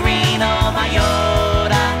wrinkled and green. Oh my Yoda.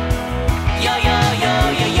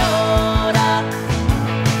 Yoda.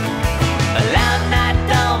 Well, I'm not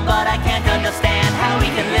dumb, but I can't understand how he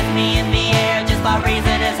can lift me in the air just by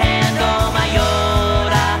raising his hand. Oh my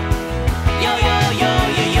Yoda. Yoda.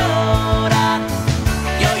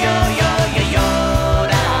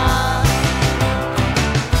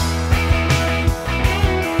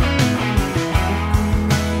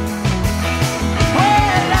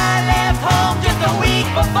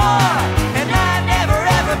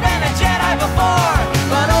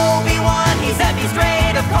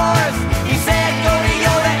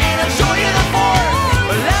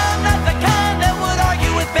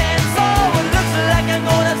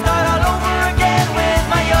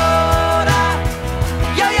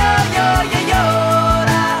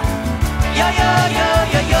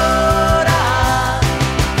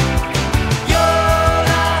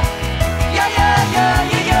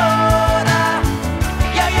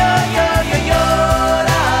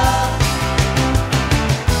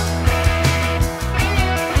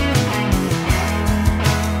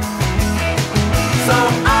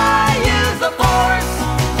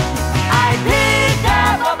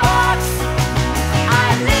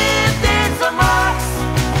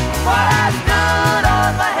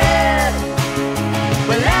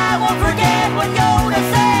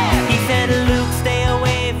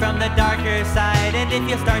 And if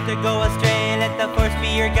you start to go astray, let the force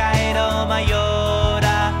be your guide, oh my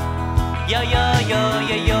Yoda. Yo, yo, yo,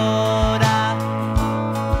 yo, Yoda.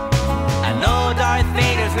 I know Darth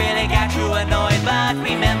Vader's really got you annoyed, but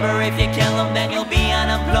remember, if you kill him, then you'll be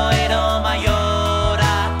unemployed, oh my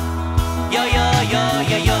Yoda. Yo, yo, yo,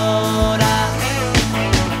 yo, Yoda.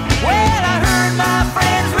 Well, I heard my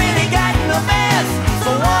friends really got in a mess,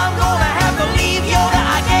 so I'm gonna have to leave Yoda,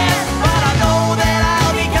 I guess. But I know that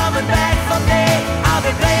I'll be coming back someday. I'll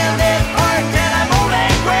be playing this part till I'm old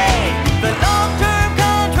and gray. The long-term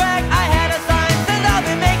contract I had assigned says I'll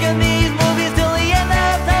be making these movies till the end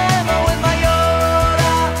of time. Oh, with my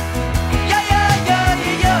Yoda. Yeah, yeah, yeah,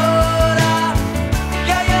 yeah, Yoda.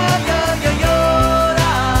 Yeah, yeah, yeah, yeah, Yoda.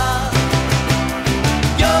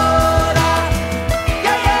 Yoda.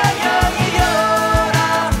 Yeah, yeah, yeah, yeah, Yoda.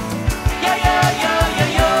 Yeah, yeah, yeah,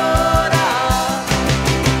 yeah, Yoda.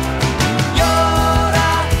 Yoda.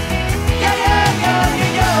 Yeah, yeah, yeah,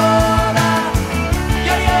 yeah, Yoda.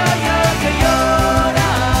 Yeah, yeah, yeah, yeah, Yoda.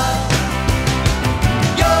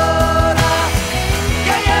 Yoda.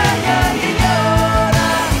 Yeah, yeah, yeah, yeah, Yoda.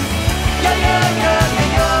 Yeah, yeah, yeah,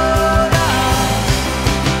 yeah, Yoda.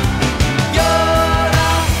 Yoda.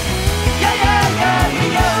 Yeah, yeah, yeah,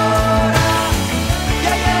 yeah, Yoda.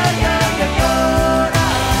 Yeah, yeah, yeah, yeah, Yoda.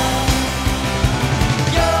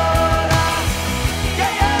 Yoda.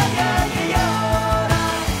 Yeah, yeah, yeah, yeah, Yoda.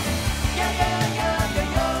 Yeah, yeah, yeah,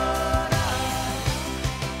 yeah, Yoda.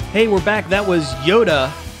 Hey, we're back. That was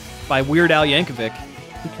Yoda by Weird Al Yankovic.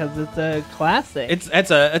 Because it's a classic.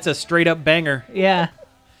 It's a straight up banger. Yeah.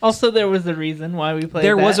 Also, there was a reason why we played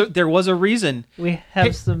There that. was a reason. We have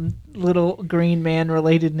Hey. some little Green Man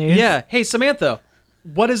related news. Yeah. Hey, Samantha,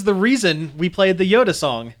 what is the reason we played the Yoda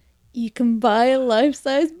song? You can buy a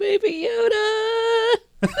life-size baby Yoda.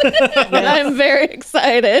 And I'm very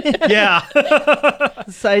excited. Yeah.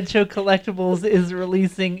 Sideshow Collectibles is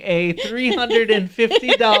releasing a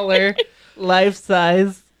 $350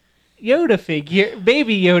 life-size Yoda figure,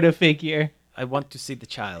 baby Yoda figure. I want to see the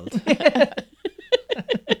child.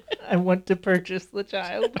 I want to purchase the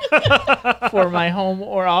child for my home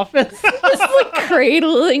or office.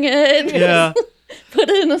 Cradling it. Yeah. Put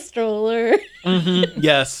it in a stroller.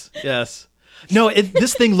 Yes. Yes. No,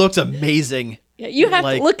 this thing looks amazing. Yeah, you have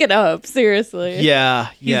Like- to look it up, seriously. Yeah.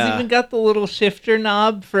 He's Yeah. even got the little shifter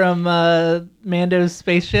knob from Mando's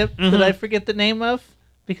spaceship that I forget the name of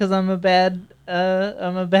because I'm a bad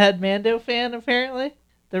Mando fan apparently.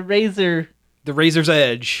 The Razor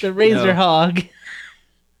Edge. the Razor Hog.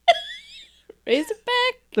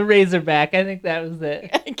 Razorback? The Razorback. I think that was it.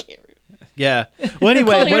 I can't remember. Yeah. Well,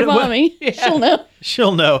 anyway, Call your what- mommy. She'll know.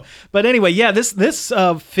 she'll know. But anyway, yeah, this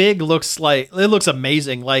fig looks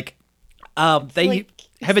amazing. Like, they like-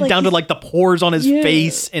 have it's it down to like like the pores on his Yeah.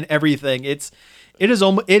 face and everything. It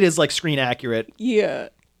is like screen accurate. Yeah.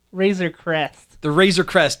 Razor Crest. The Razor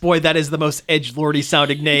Crest, boy, that is the most edgelordy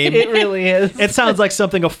sounding name. It really is. It sounds like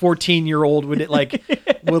something a 14-year-old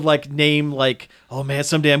would name like, oh man,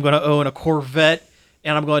 someday I'm going to own a Corvette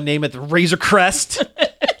and I'm going to name it the Razor Crest.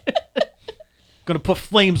 Going to put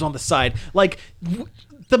flames on the side. Like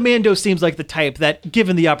the Mando seems like the type that,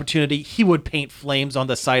 given the opportunity, he would paint flames on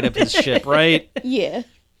the side of his ship, right? Yeah.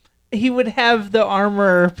 He would have the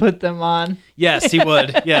armorer put them on. Yes, he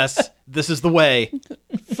would. Yes, this is the way.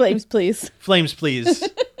 Flames, please. Flames, please.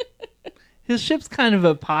 His ship's kind of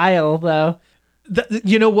a pile, though.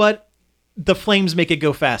 You know what? The flames make it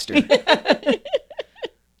go faster.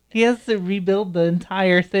 He has to rebuild the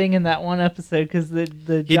entire thing in that one episode because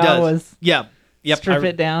the He does. Jawas Yeah. Yep. strip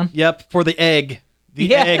it down. Yep. For the egg. The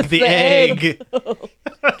Yes, egg. The the egg.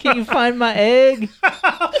 Can you find my egg? That's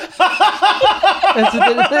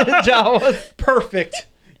what the Jawas. Perfect.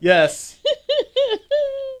 Yes.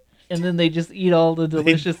 And then they just eat all the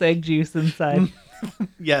delicious egg juice inside.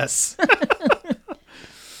 Yes.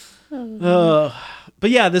 But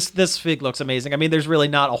yeah, this fig looks amazing. I mean, there's really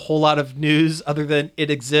not a whole lot of news other than it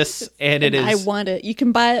exists and it is. I want it. You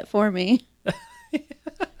can buy it for me.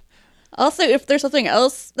 Also, if there's something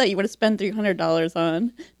else that you want to spend $300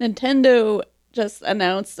 on, Nintendo just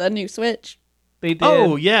announced a new Switch. They did.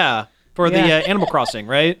 Oh yeah, for the Yeah. Animal Crossing,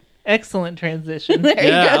 right? Excellent transition. There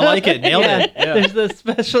Yeah, you go. I like it. Nailed it. Yeah. There's a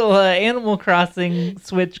special Animal Crossing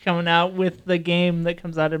Switch coming out with the game that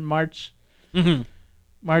comes out in March.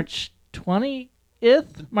 March 20th?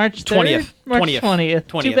 March 3rd? 20th. March 20th. 20th.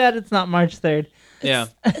 20th. Too bad it's not March 3rd. Yeah.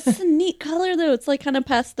 It's a neat color, though. It's like kind of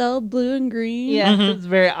pastel blue and green. Yeah, it's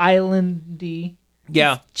very islandy.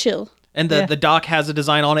 Yeah. Chill. And the dock has a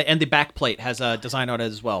design on it, and the back plate has a design on it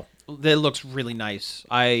as well. It looks really nice.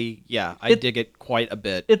 I dig it quite a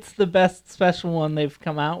bit. It's the best special one they've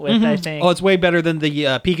come out with, I think. Oh, it's way better than the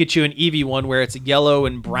Pikachu and Eevee one where it's yellow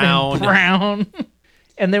and brown. Brown.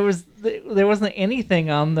 And there wasn't anything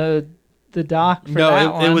on the dock for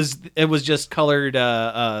that one. it was just colored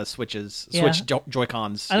switches, Yeah. Switch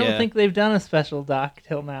Joy-Cons. I don't think they've done a special dock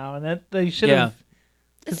till now, and that they should have.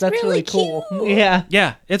 Because that's really cool. cute. Yeah,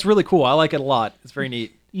 Yeah, it's really cool. I like it a lot. It's very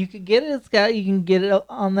neat. you could get it, Scott. You can get it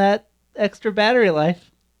on that extra battery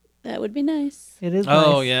life. That would be nice. It is.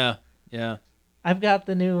 Oh nice. yeah. I've got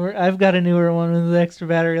a newer one with the extra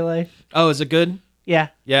battery life. Oh, is it good? Yeah.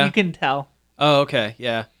 Yeah? You can tell. Oh, okay.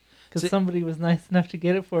 Yeah. Because somebody was nice enough to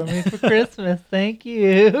get it for me for Christmas. Thank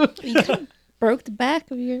you. You could have broke the back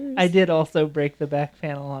of yours. I did also break the back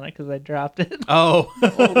panel on it because I dropped it. Oh.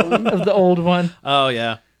 Of the old one. Oh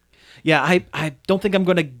yeah. Yeah, I don't think I'm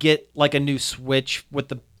gonna get like a new Switch with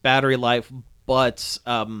the battery life, but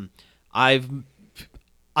I'm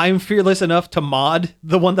fearless enough to mod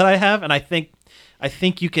the one that I have, and I think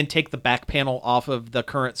you can take the back panel off of the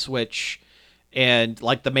current Switch and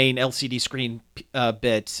like the main LCD screen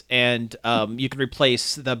bit, and you can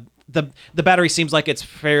replace the battery. Seems like it's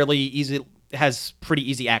fairly easy, has pretty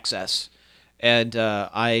easy access, and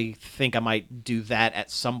I think I might do that at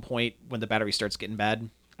some point when the battery starts getting bad.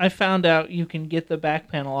 I found out you can get the back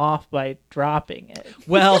panel off by dropping it.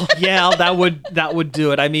 Well, yeah, that would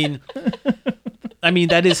do it. I mean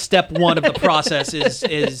that is step one of the process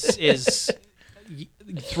is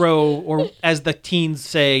throw, or as the teens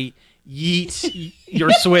say, yeet your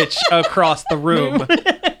Switch across the room.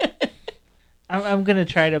 I'm gonna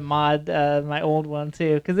try to mod my old one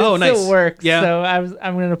too because it Oh, nice. still works. Yeah. So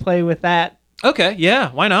I'm gonna play with that. Okay, yeah,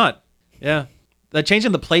 why not? Yeah, the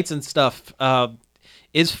changing the plates and stuff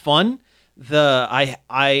is fun.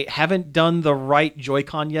 I haven't done the right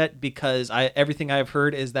Joy-Con yet because everything I've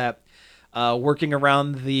heard is that working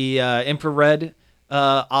around the infrared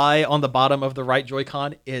eye on the bottom of the right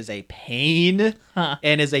Joy-Con is a pain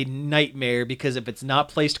and is a nightmare because if it's not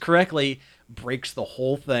placed correctly, breaks the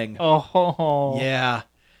whole thing. Oh. Yeah.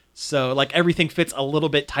 So like everything fits a little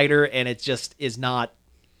bit tighter and it just is not.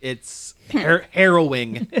 It's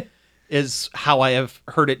harrowing. Is how I have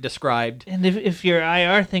heard it described. And if your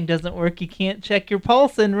IR thing doesn't work, you can't check your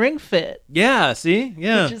pulse in Ring Fit. Yeah, see?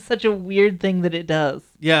 Yeah. Which is such a weird thing that it does.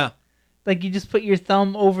 Yeah. Like you just put your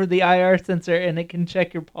thumb over the IR sensor and it can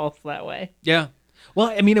check your pulse that way. Yeah. Well,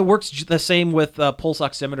 I mean, it works the same with pulse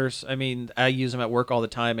oximeters. I mean, I use them at work all the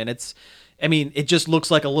time, and it just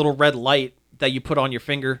looks like a little red light that you put on your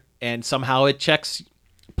finger, and somehow it checks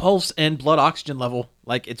pulse and blood oxygen level.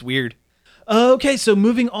 Like, it's weird. Okay, so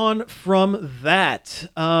moving on from that,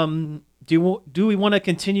 do we want to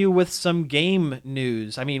continue with some game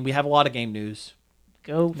news? I mean, we have a lot of game news.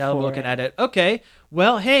 Go Now for I'm looking it. at it. Okay.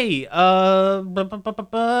 Well, hey,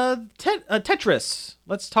 Tetris.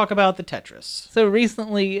 Let's talk about the Tetris. So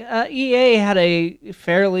recently, EA had a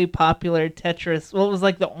fairly popular Tetris. Well, it was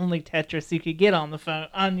like the only Tetris you could get on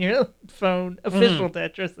your phone, official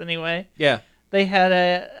Tetris anyway. Yeah. They had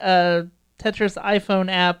a Tetris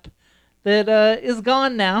iPhone app that is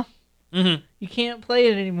gone now. Mm-hmm. You can't play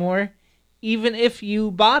it anymore, even if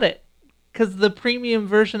you bought it, because the premium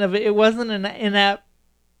version of it wasn't an in-app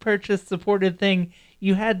purchase supported thing.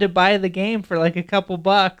 You had to buy the game for like a couple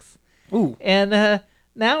bucks. Ooh. And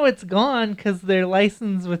now it's gone because their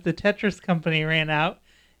license with the Tetris company ran out,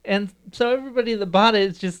 and so everybody that bought it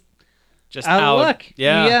is just out of luck.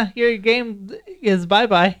 Yeah. Your game is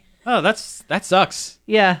bye. Oh, that sucks.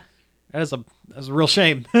 Yeah. That's a real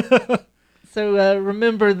shame. So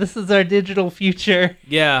remember, this is our digital future.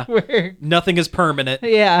 Yeah. Where Nothing is permanent.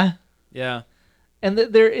 yeah. Yeah. And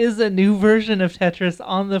there is a new version of Tetris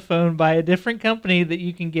on the phone by a different company that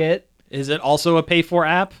you can get. Is it also a pay-for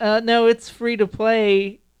app? No, it's free to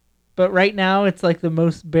play, but right now it's like the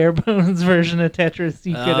most bare bones version of Tetris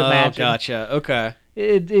you could imagine. Oh, gotcha. Okay.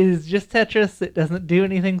 It is just Tetris. It doesn't do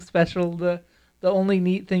anything special. The only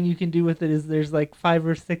neat thing you can do with it is there's like 5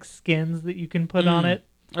 or 6 skins that you can put on it.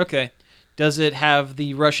 Okay. Does it have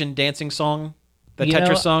the Russian dancing song? The You know,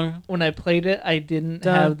 Tetris song? When I played it, I didn't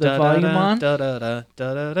have the volume on.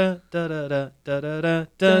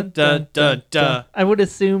 I would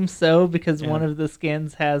assume so because one of the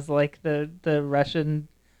skins has like the Russian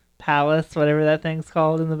palace, whatever that thing's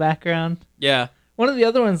called, in the background. Yeah. One of the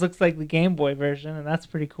other ones looks like the Game Boy version, and that's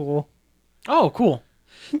pretty cool. Oh, cool.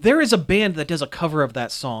 There is a band that does a cover of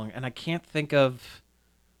that song, and I can't think of...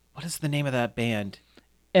 What is the name of that band?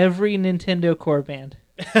 Every Nintendo core band.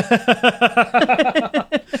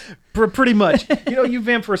 Pretty much. You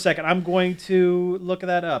vamp for a second. I'm going to look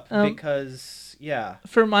that up because, yeah.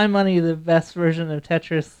 For my money, the best version of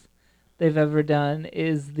Tetris they've ever done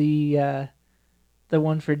is the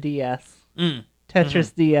one for DS.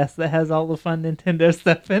 Tetris DS that has all the fun Nintendo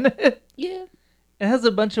stuff in it. Yeah. It has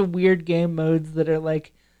a bunch of weird game modes that are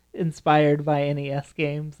like inspired by NES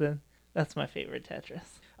games, and that's my favorite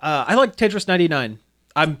Tetris. I like Tetris 99.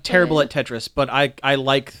 I'm terrible at Tetris, but I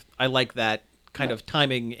like that kind of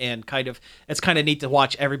timing and it's kind of neat to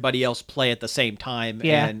watch everybody else play at the same time.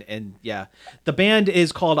 Yeah. And yeah, the band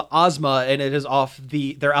is called Ozma, and it is off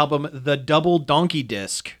their album The Double Donkey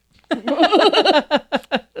Disc.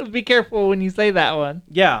 Be careful when you say that one.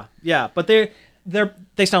 Yeah, but they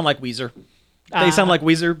sound like Weezer. They sound like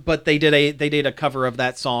Weezer, but they did a cover of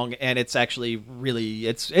that song, and it's actually really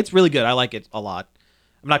it's really good. I like it a lot.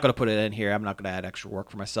 I'm not going to put it in here. I'm not going to add extra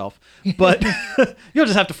work for myself, but you'll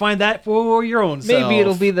just have to find that for your own self. Maybe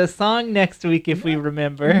it'll be the song next week if we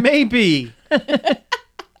remember. Maybe.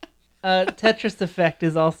 Tetris Effect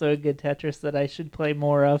is also a good Tetris that I should play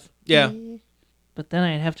more of. Yeah. But then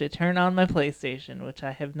I'd have to turn on my PlayStation, which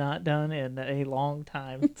I have not done in a long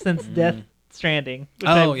time since Death Stranding, which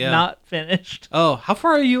I've not finished. Oh, how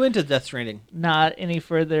far are you into Death Stranding? Not any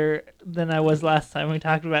further than I was last time we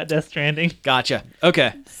talked about Death Stranding. Gotcha.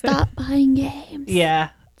 Okay. Stop buying games. Yeah.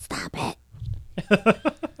 Stop it.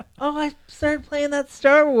 Oh, I started playing that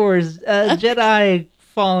Star Wars Jedi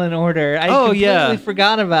Fallen Order. I completely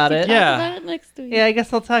forgot about it. Yeah. Talk about it next week. Yeah, I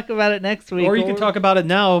guess I'll talk about it next week. Or you can talk about it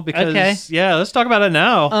now because let's talk about it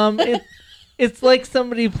now. It's like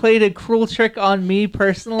somebody played a cruel trick on me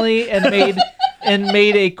personally and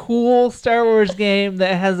made a cool Star Wars game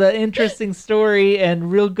that has an interesting story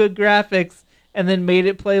and real good graphics, and then made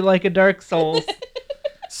it play like a Dark Souls.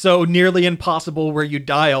 So nearly impossible where you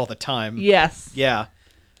die all the time. Yes. Yeah.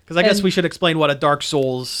 Because I guess we should explain what a Dark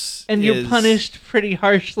Souls and is. You're punished pretty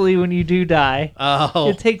harshly when you do die. Oh.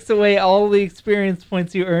 It takes away all the experience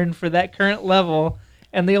points you earned for that current level,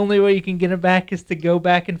 and the only way you can get them back is to go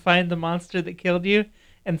back and find the monster that killed you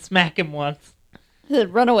and smack him once.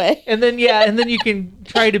 Then run away. And then you can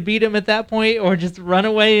try to beat him at that point, or just run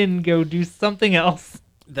away and go do something else.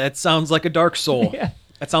 That sounds like a Dark Soul. Yeah.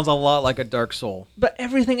 That sounds a lot like a Dark Soul. But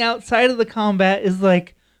everything outside of the combat is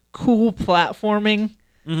like cool platforming,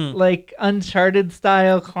 like Uncharted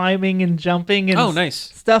style climbing and jumping and nice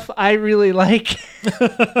stuff I really like.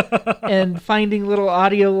 And finding little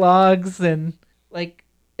audio logs and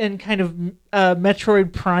kind of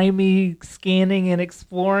Metroid Prime-y scanning and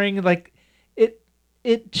exploring. Like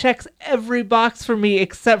it checks every box for me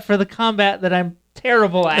except for the combat that I'm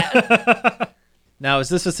terrible at. Now, is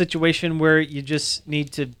this a situation where you just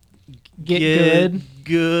need to get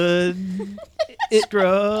good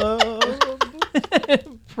scrub?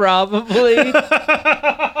 Probably.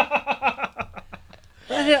 I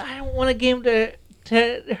don't want a game to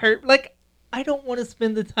hurt. Like, I don't want to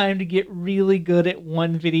spend the time to get really good at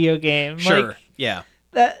one video game. Sure. Like, yeah.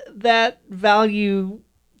 That value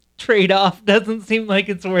trade-off doesn't seem like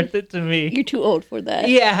it's worth it to me. You're too old for that.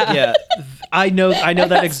 Yeah. Yeah. I know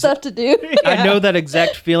that Stuff to do. I know that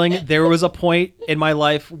exact feeling. There was a point in my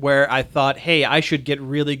life where I thought, hey, I should get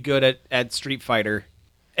really good at Street Fighter.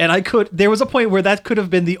 And there was a point where that could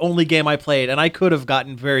have been the only game I played, and I could have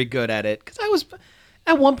gotten very good at it. Because I was,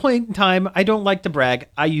 at one point in time, I don't like to brag,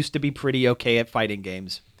 I used to be pretty okay at fighting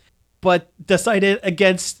games. But decided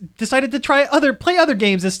to play other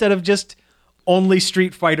games instead of just only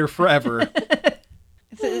Street Fighter forever.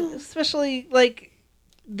 Especially, like,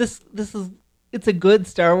 it's a good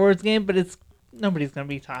Star Wars game, but nobody's going to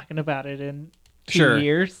be talking about it in 2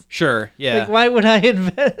 years. Sure, yeah. Like, why would I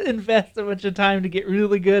invest so much of time to get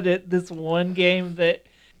really good at this one game that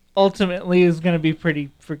ultimately is going to be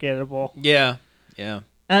pretty forgettable? Yeah.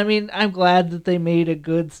 I mean, I'm glad that they made a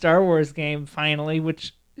good Star Wars game finally,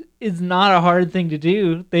 which is not a hard thing to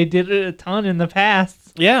do. They did it a ton in the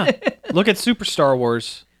past. Yeah. Look at Super Star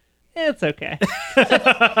Wars. It's okay.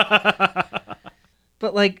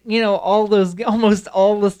 But, like, almost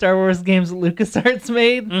all the Star Wars games LucasArts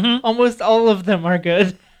made, almost all of them are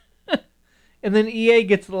good. And then EA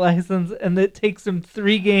gets the license, and it takes them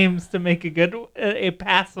 3 games to make a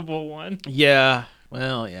passable one. Yeah.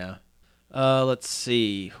 Well, yeah. Let's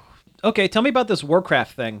see. Okay, tell me about this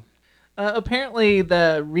Warcraft thing. Apparently,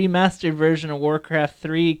 the remastered version of Warcraft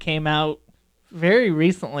 3 came out very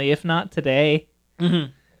recently, if not today.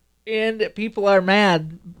 Mm-hmm. And people are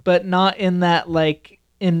mad, but not in that, like,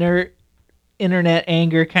 inert internet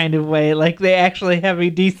anger kind of way. Like, they actually have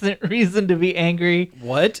a decent reason to be angry.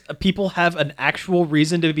 What? People have an actual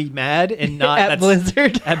reason to be mad and not at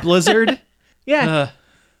Blizzard. At Blizzard? Yeah.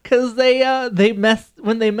 Because they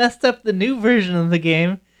messed up the new version of the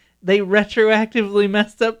game, they retroactively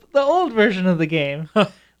messed up the old version of the game.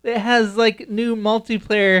 It has, like, new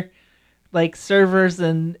multiplayer like servers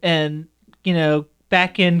and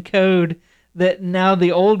back end code that now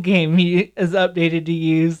the old game is updated to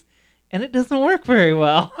use, and it doesn't work very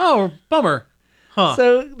well. Oh, bummer. Huh.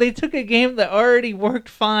 So they took a game that already worked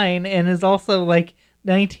fine and is also like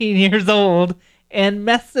 19 years old and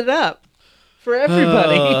messed it up for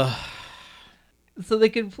everybody. So they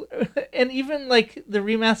could, and even like the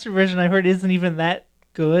remastered version I heard isn't even that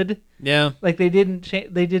good. Yeah. Like they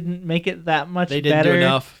didn't make it that much better. They didn't do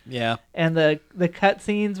enough. Yeah. And the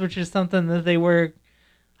cutscenes, which is something that they were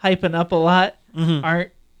hyping up a lot,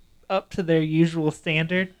 aren't up to their usual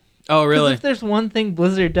standard. Oh, really? If there's one thing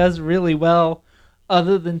Blizzard does really well,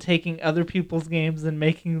 other than taking other people's games and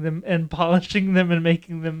making them and polishing them and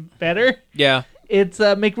making them better, Yeah. it's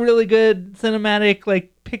make really good cinematic,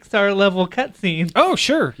 like Pixar level cutscenes. Oh,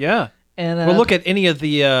 sure. Yeah. And Well, look at any of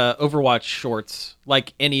the Overwatch shorts,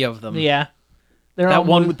 like any of them. yeah, they're That all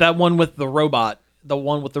one with the robot,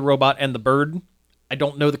 and the bird. I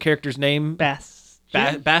don't know the character's name.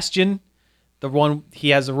 Bastion. The one, he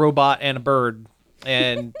has a robot and a bird,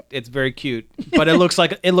 and it's very cute. But it looks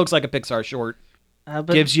like a Pixar short. but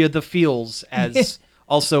Gives you the feels, as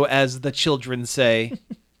also as the children say.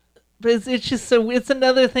 But it's just so, it's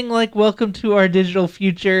another thing like, welcome to our digital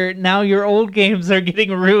future. Now your old games are getting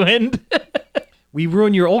ruined. We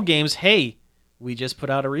ruin your old games. Hey, we just put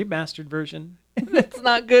out a remastered version, That's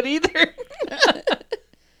not good either.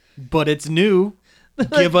 but it's new.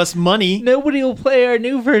 Give us money. Nobody will play our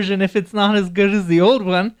new version if it's not as good as the old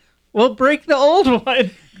one. We'll break the old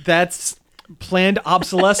one. That's planned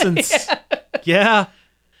obsolescence. Yeah.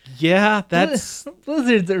 That's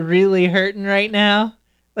Blizzard's really hurting right now.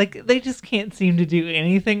 Like, they just can't seem to do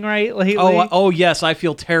anything right lately. oh yes, I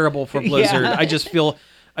feel terrible for Blizzard. Yeah. I just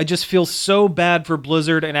feel so bad for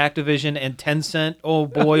Blizzard and Activision and Tencent. Oh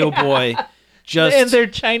boy. Just and their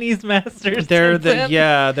Chinese masters. they're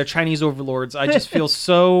Tencent. they're Chinese overlords. I just feel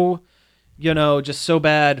so, just so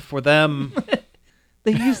bad for them.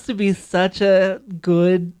 They used to be such a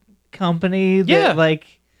good company that Yeah.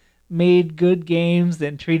 like made good games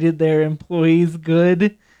and treated their employees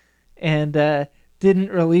good, and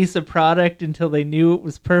didn't release a product until they knew it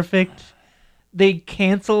was perfect. They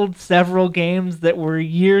canceled several games that were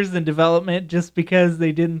years in development just because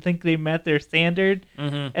they didn't think they met their standard.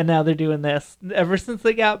 And now they're doing this. Ever since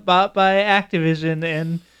they got bought by Activision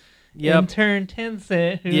and in turn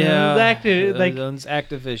Tencent, who owns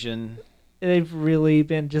Activision. they've really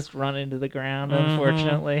been just run into the ground,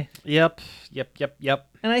 unfortunately. Yep.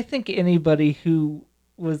 And I think anybody who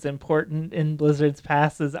was important in Blizzard's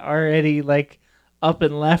past has already like up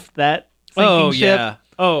and left that sinking ship. Yeah.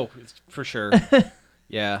 Oh, for sure.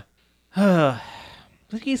 Yeah. They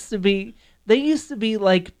used to be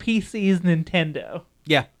like PC's Nintendo.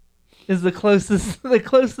 Yeah. Is the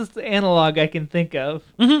closest analog I can think of.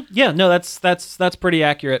 Yeah, no, that's pretty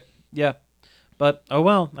accurate. Yeah. But oh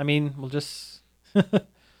well, I mean, we'll just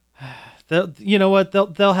you know what?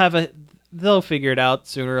 They'll figure it out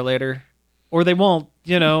sooner or later. Or they won't,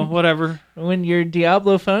 whatever. When your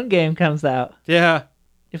Diablo phone game comes out. Yeah.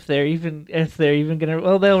 If they're even gonna,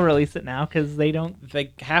 well, they'll release it now because they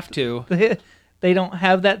have to. they don't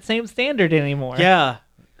have that same standard anymore. Yeah.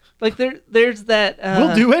 Like there's that.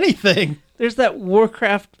 We'll do anything. There's that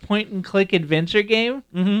Warcraft point and click adventure game.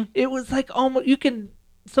 Mm-hmm. It was like almost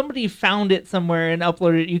somebody found it somewhere and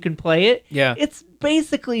uploaded it. You can play it. Yeah. It's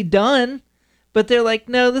basically done, but they're like,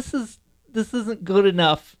 no, this isn't good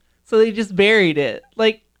enough. So they just buried it.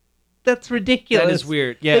 Like, that's ridiculous. That is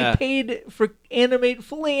weird. Yeah. They paid for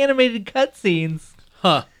fully animated cutscenes.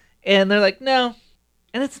 Huh. And they're like, no.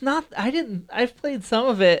 And it's not, I've played some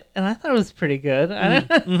of it and I thought it was pretty good.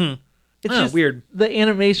 It's just weird. The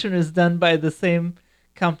animation is done by the same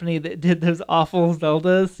company that did those awful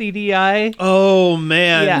Zelda CDI. Oh,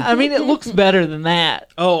 man. Yeah, I mean, it looks better than that.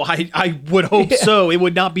 Oh, I would hope so. It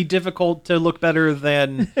would not be difficult to look better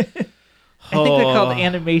than... I think they're called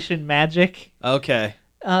Animation Magic. Okay.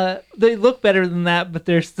 They look better than that, but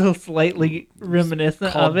they're still slightly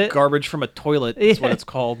reminiscent Called of it. Garbage from a toilet is what it's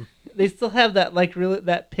called. They still have that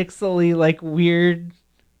that pixely Weird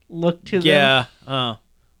look to them. Yeah. Oh,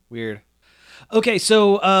 weird. Okay,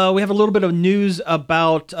 so we have a little bit of news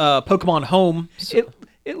about Pokemon Home.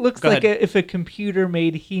 It looks Go like ahead. if a computer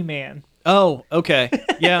made He-Man. Oh, okay.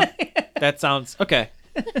 Yeah. That sounds okay.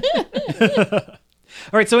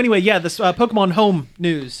 All right, so anyway, yeah, this Pokemon Home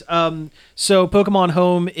news. So Pokemon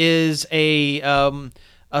Home is a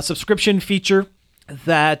subscription feature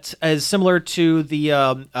that is similar to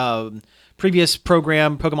the previous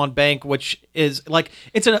program, Pokemon Bank, which is like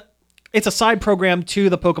it's a side program to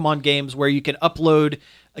the Pokemon games where you can upload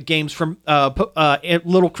games from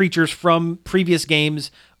little creatures from previous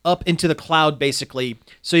games up into the cloud, basically,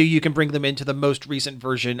 so you can bring them into the most recent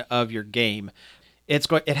version of your game.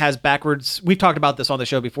 It has backwards. We've talked about this on the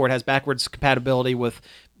show before. It has backwards compatibility with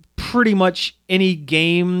pretty much any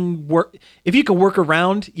game. If you can work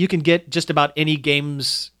around, you can get just about any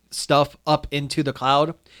game's stuff up into the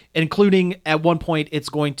cloud, including at one point it's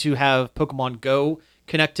going to have Pokemon Go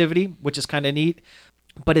connectivity, which is kind of neat.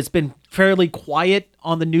 But it's been fairly quiet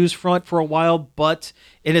on the news front for a while,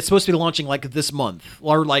 and it's supposed to be launching like this month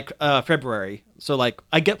or like February. So like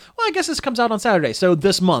I guess this comes out on Saturday. So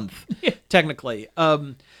this month, technically.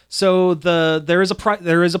 So there is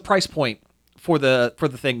a price point for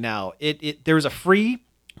the thing now. There is a free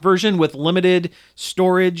version with limited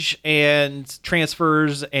storage and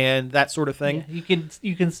transfers and that sort of thing. Yeah,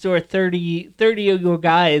 you can store 30 of your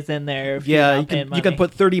guys in there. If you're not paying money. You can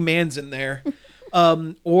put 30 mans in there.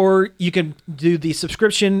 Or you can do the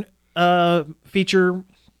subscription feature,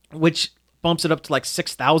 which bumps it up to like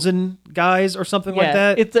 6,000 guys or something like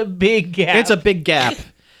that. It's a big gap. It's a big gap.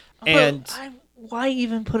 And why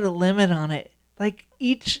even put a limit on it? Like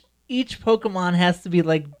each Pokemon has to be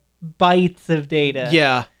like bytes of data.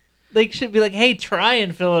 Yeah. They should be like, hey, try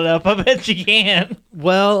and fill it up. I bet you can.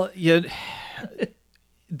 Well,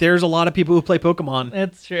 there's a lot of people who play Pokemon.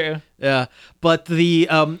 That's true. Yeah. But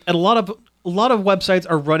and a lot of websites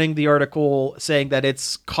are running the article saying that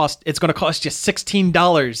it's going to cost you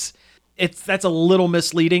 $16. That's a little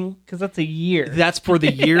misleading because that's a year. That's for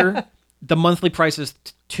the year. The monthly price is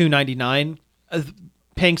 $2.99.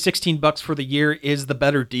 Paying $16 for the year is the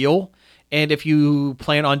better deal. And if you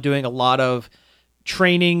plan on doing a lot of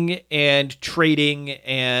training and trading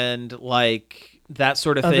and like that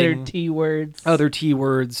sort of thing, other T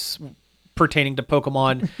words pertaining to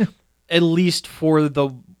Pokemon, at least for the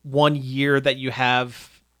 1 year that you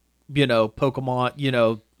have,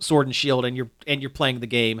 Pokemon, Sword and Shield, and you're playing the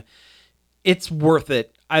game, it's worth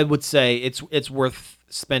it. I would say it's worth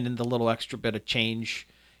spending the little extra bit of change.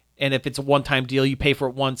 And if it's a one-time deal, you pay for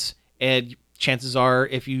it once, and chances are,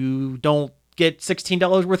 if you don't get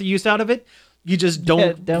 $16 worth of use out of it, you just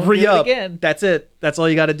don't re-up. Again. That's it. That's all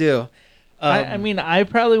you got to do. I mean, I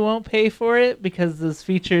probably won't pay for it because those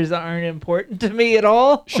features aren't important to me at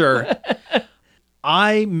all. Sure.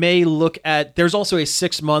 I may look at. There's also a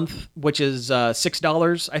 6-month, which is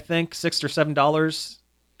 $6. I think $6 or $7.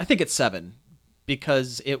 I think it's $7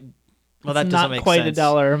 because that doesn't make sense. Not quite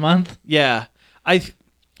 $1 a month. Yeah,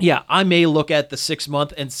 I may look at the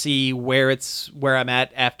 6-month and see where I'm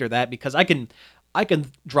at after that, because I can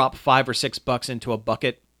drop $5 or $6 into a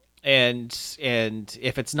bucket, and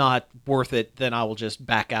if it's not worth it, then I will just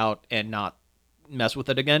back out and not mess with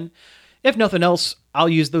it again. If nothing else, I'll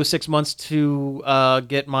use those 6 months to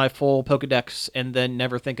get my full Pokedex and then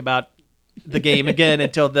never think about the game again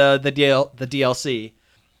until the DLC.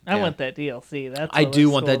 I want that DLC. I do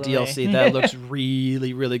want that DLC. That looks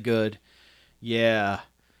really, really good. Yeah.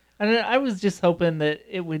 I was just hoping that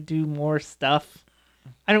it would do more stuff.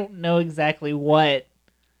 I don't know exactly what.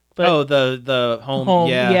 But the home.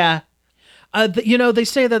 Yeah. They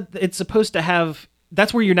say that it's supposed to have.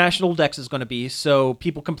 That's where your national dex is going to be. So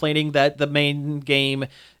people complaining that the main game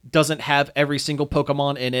doesn't have every single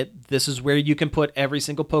Pokemon in it, this is where you can put every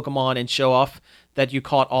single Pokemon and show off that you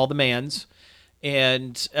caught all the mans.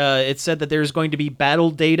 And it said that there's going to be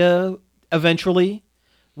battle data eventually,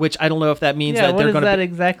 which I don't know if that means that they're going to. What does that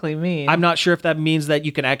exactly mean? I'm not sure if that means that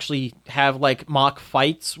you can actually have like mock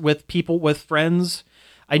fights with people, with friends.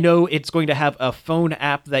 I know it's going to have a phone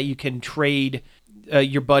app that you can trade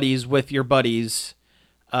your buddies with your buddies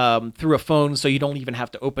through a phone, so you don't even have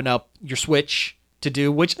to open up your Switch to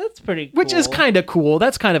do, that's pretty cool. Which is kind of cool.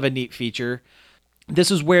 That's kind of a neat feature. This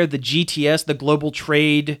is where the GTS, the Global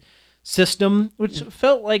Trade System, which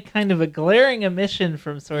felt like kind of a glaring omission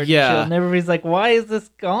from Sword and Shield, and everybody's like, why is this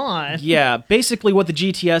gone? Yeah, basically what the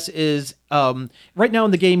GTS is, right now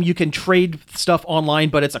in the game you can trade stuff online,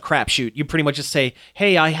 but it's a crapshoot. You pretty much just say,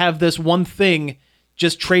 hey, I have this one thing,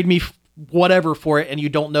 just trade me whatever for it, and you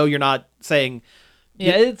don't know, you're not saying.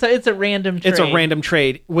 Yeah, it's a random trade. It's a random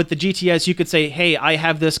trade. With the GTS, you could say, hey, I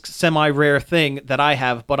have this semi-rare thing that I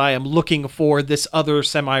have, but I am looking for this other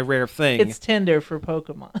semi-rare thing. It's Tinder for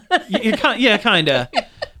Pokemon. Yeah, kind of.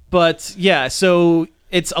 But, yeah, so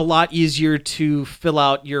it's a lot easier to fill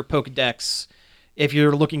out your Pokedex if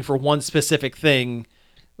you're looking for one specific thing.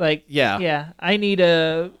 Like, yeah, I need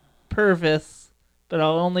a Purvis, but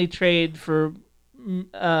I'll only trade for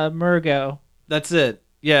Murgo. That's it,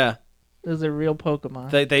 yeah. Those are real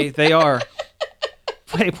Pokemon. They are.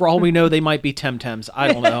 For all we know, they might be Temtems.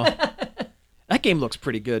 I don't know. That game looks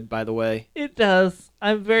pretty good, by the way. It does.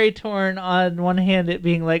 I'm very torn on one hand, it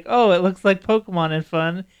being like, oh, it looks like Pokemon and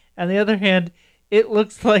fun. On the other hand, it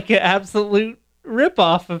looks like an absolute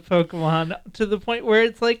ripoff of Pokemon to the point where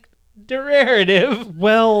it's like derivative.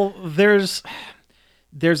 Well, there's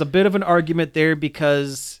a bit of an argument there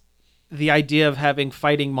because the idea of having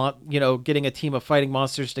getting a team of fighting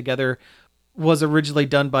monsters together was originally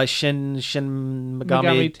done by Shin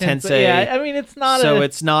Megami Tensei. Yeah, I mean it's not. So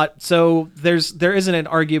it's not. So there isn't an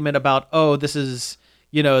argument about this is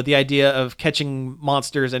the idea of catching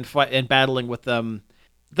monsters and battling with them.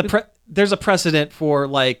 There's a precedent for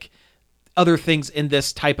like other things in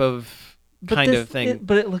this type of kind of thing.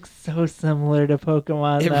 But it looks so similar to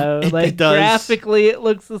Pokemon, though. It does. Graphically, it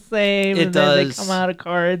looks the same. It and then does. they come out of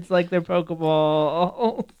cards like they're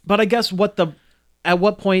Pokeball. But I guess at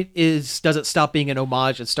what point does it stop being an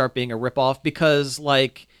homage and start being a ripoff? Because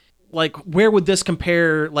like where would this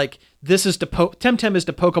compare? Like this is to Temtem is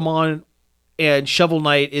to Pokemon, and Shovel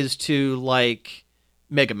Knight is to like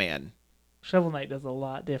Mega Man. Shovel Knight does a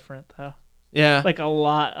lot different, though. Yeah. Like a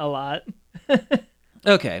lot.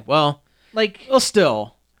 Okay. Well,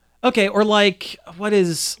 still. Okay. Or like,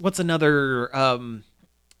 what's another,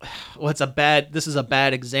 this is a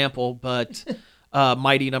bad example, but,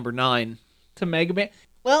 Mighty Number 9. To Mega Man.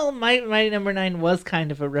 Well, Mighty Number 9 was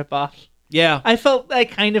kind of a ripoff. Yeah. I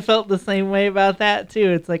kind of felt the same way about that, too.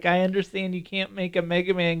 It's like, I understand you can't make a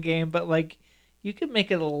Mega Man game, but like, you could make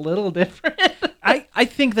it a little different. I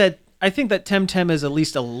think that Temtem is at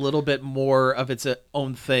least a little bit more of its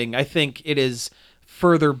own thing. I think it is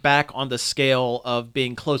further back on the scale of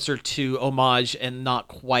being closer to homage and not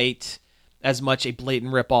quite as much a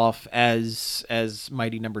blatant ripoff as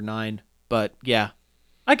Mighty Number 9. But yeah,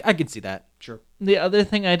 I can see that. Sure. The other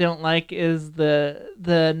thing I don't like is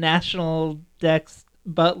the National Dex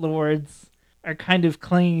butt lords are kind of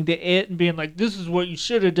clinging to it and being like, this is what you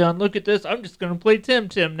should have done. Look at this. I'm just going to play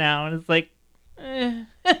Temtem now. And it's like,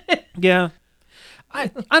 Yeah. I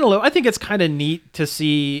don't know. I think it's kind of neat to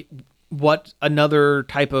see what another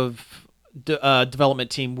type of development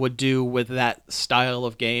team would do with that style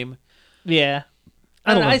of game. Yeah.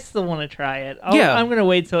 I don't know. I still want to try it. Yeah. I'm going to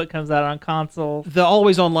wait till it comes out on console. The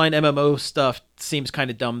always online MMO stuff seems kind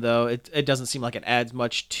of dumb, though. It doesn't seem like it adds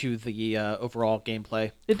much to the overall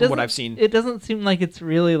gameplay from what I've seen. It doesn't seem like it's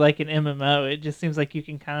really like an MMO. It just seems like you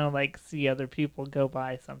can kind of like see other people go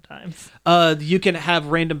by sometimes. You can have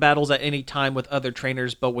random battles at any time with other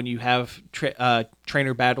trainers, but when you have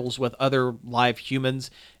trainer battles with other live humans,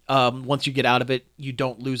 once you get out of it, you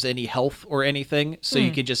don't lose any health or anything. So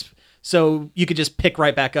you could just pick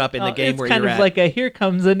right back up in the game where you're at. It's kind of like a here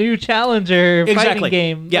comes a new challenger fighting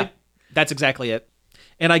game. Yeah, that's exactly it.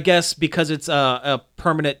 And I guess because it's a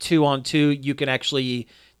permanent 2-on-2, you can actually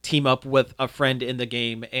team up with a friend in the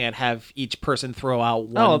game and have each person throw out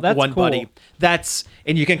one cool. buddy.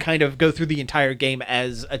 And you can kind of go through the entire game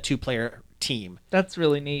as a 2-player team. That's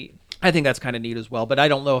really neat. I think that's kind of neat as well, but I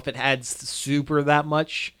don't know if it adds super that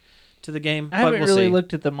much to the game. I haven't really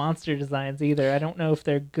looked at the monster designs either. I don't know if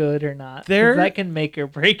they're good or not. 'Cause that can make or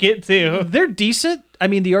break it too. They're decent. I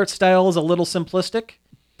mean, the art style is a little simplistic,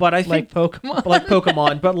 but I think Pokemon. like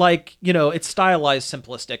Pokemon, but like, it's stylized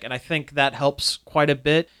simplistic, and I think that helps quite a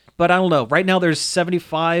bit. But I don't know. Right now there's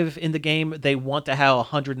 75 in the game. They want to have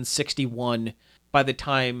 161 by the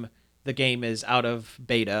time the game is out of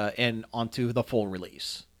beta and onto the full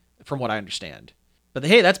release, from what I understand. But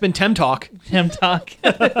hey, that's been Tem Talk. Tem Talk.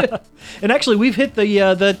 And actually, we've hit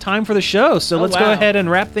the time for the show, so let's go ahead and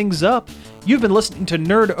wrap things up. You've been listening to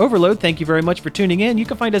Nerd Overload. Thank you very much for tuning in. You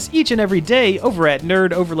can find us each and every day over at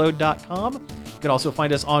nerdoverload.com. You can also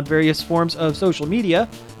find us on various forms of social media,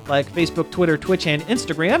 like Facebook, Twitter, Twitch, and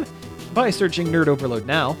Instagram, by searching Nerd Overload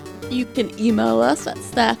now. You can email us at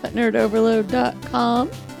staff@nerdoverload.com.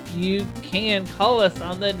 You can call us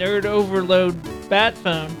on the Nerd Overload bat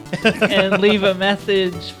phone and leave a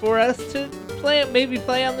message for us to play on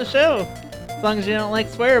the show. As long as you don't like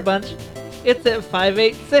swear a bunch. It's at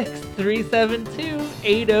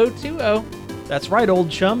 586-372-8020. That's right, old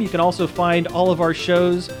chum. You can also find all of our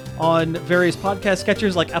shows on various podcast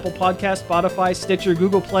catchers like Apple Podcasts, Spotify, Stitcher,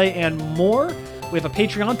 Google Play, and more. We have a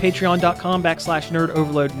Patreon,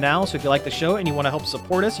 patreon.com/nerdoverload now. So if you like the show and you want to help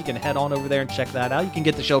support us, you can head on over there and check that out. You can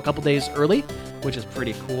get the show a couple days early, which is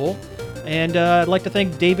pretty cool. And I'd like to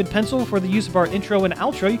thank David Pencil for the use of our intro and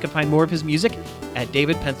outro. You can find more of his music at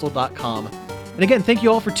davidpencil.com. And again, thank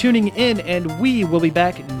you all for tuning in, and we will be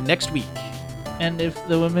back next week. And if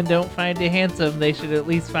the women don't find you handsome, they should at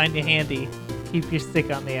least find you handy. Keep your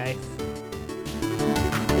stick on the ice.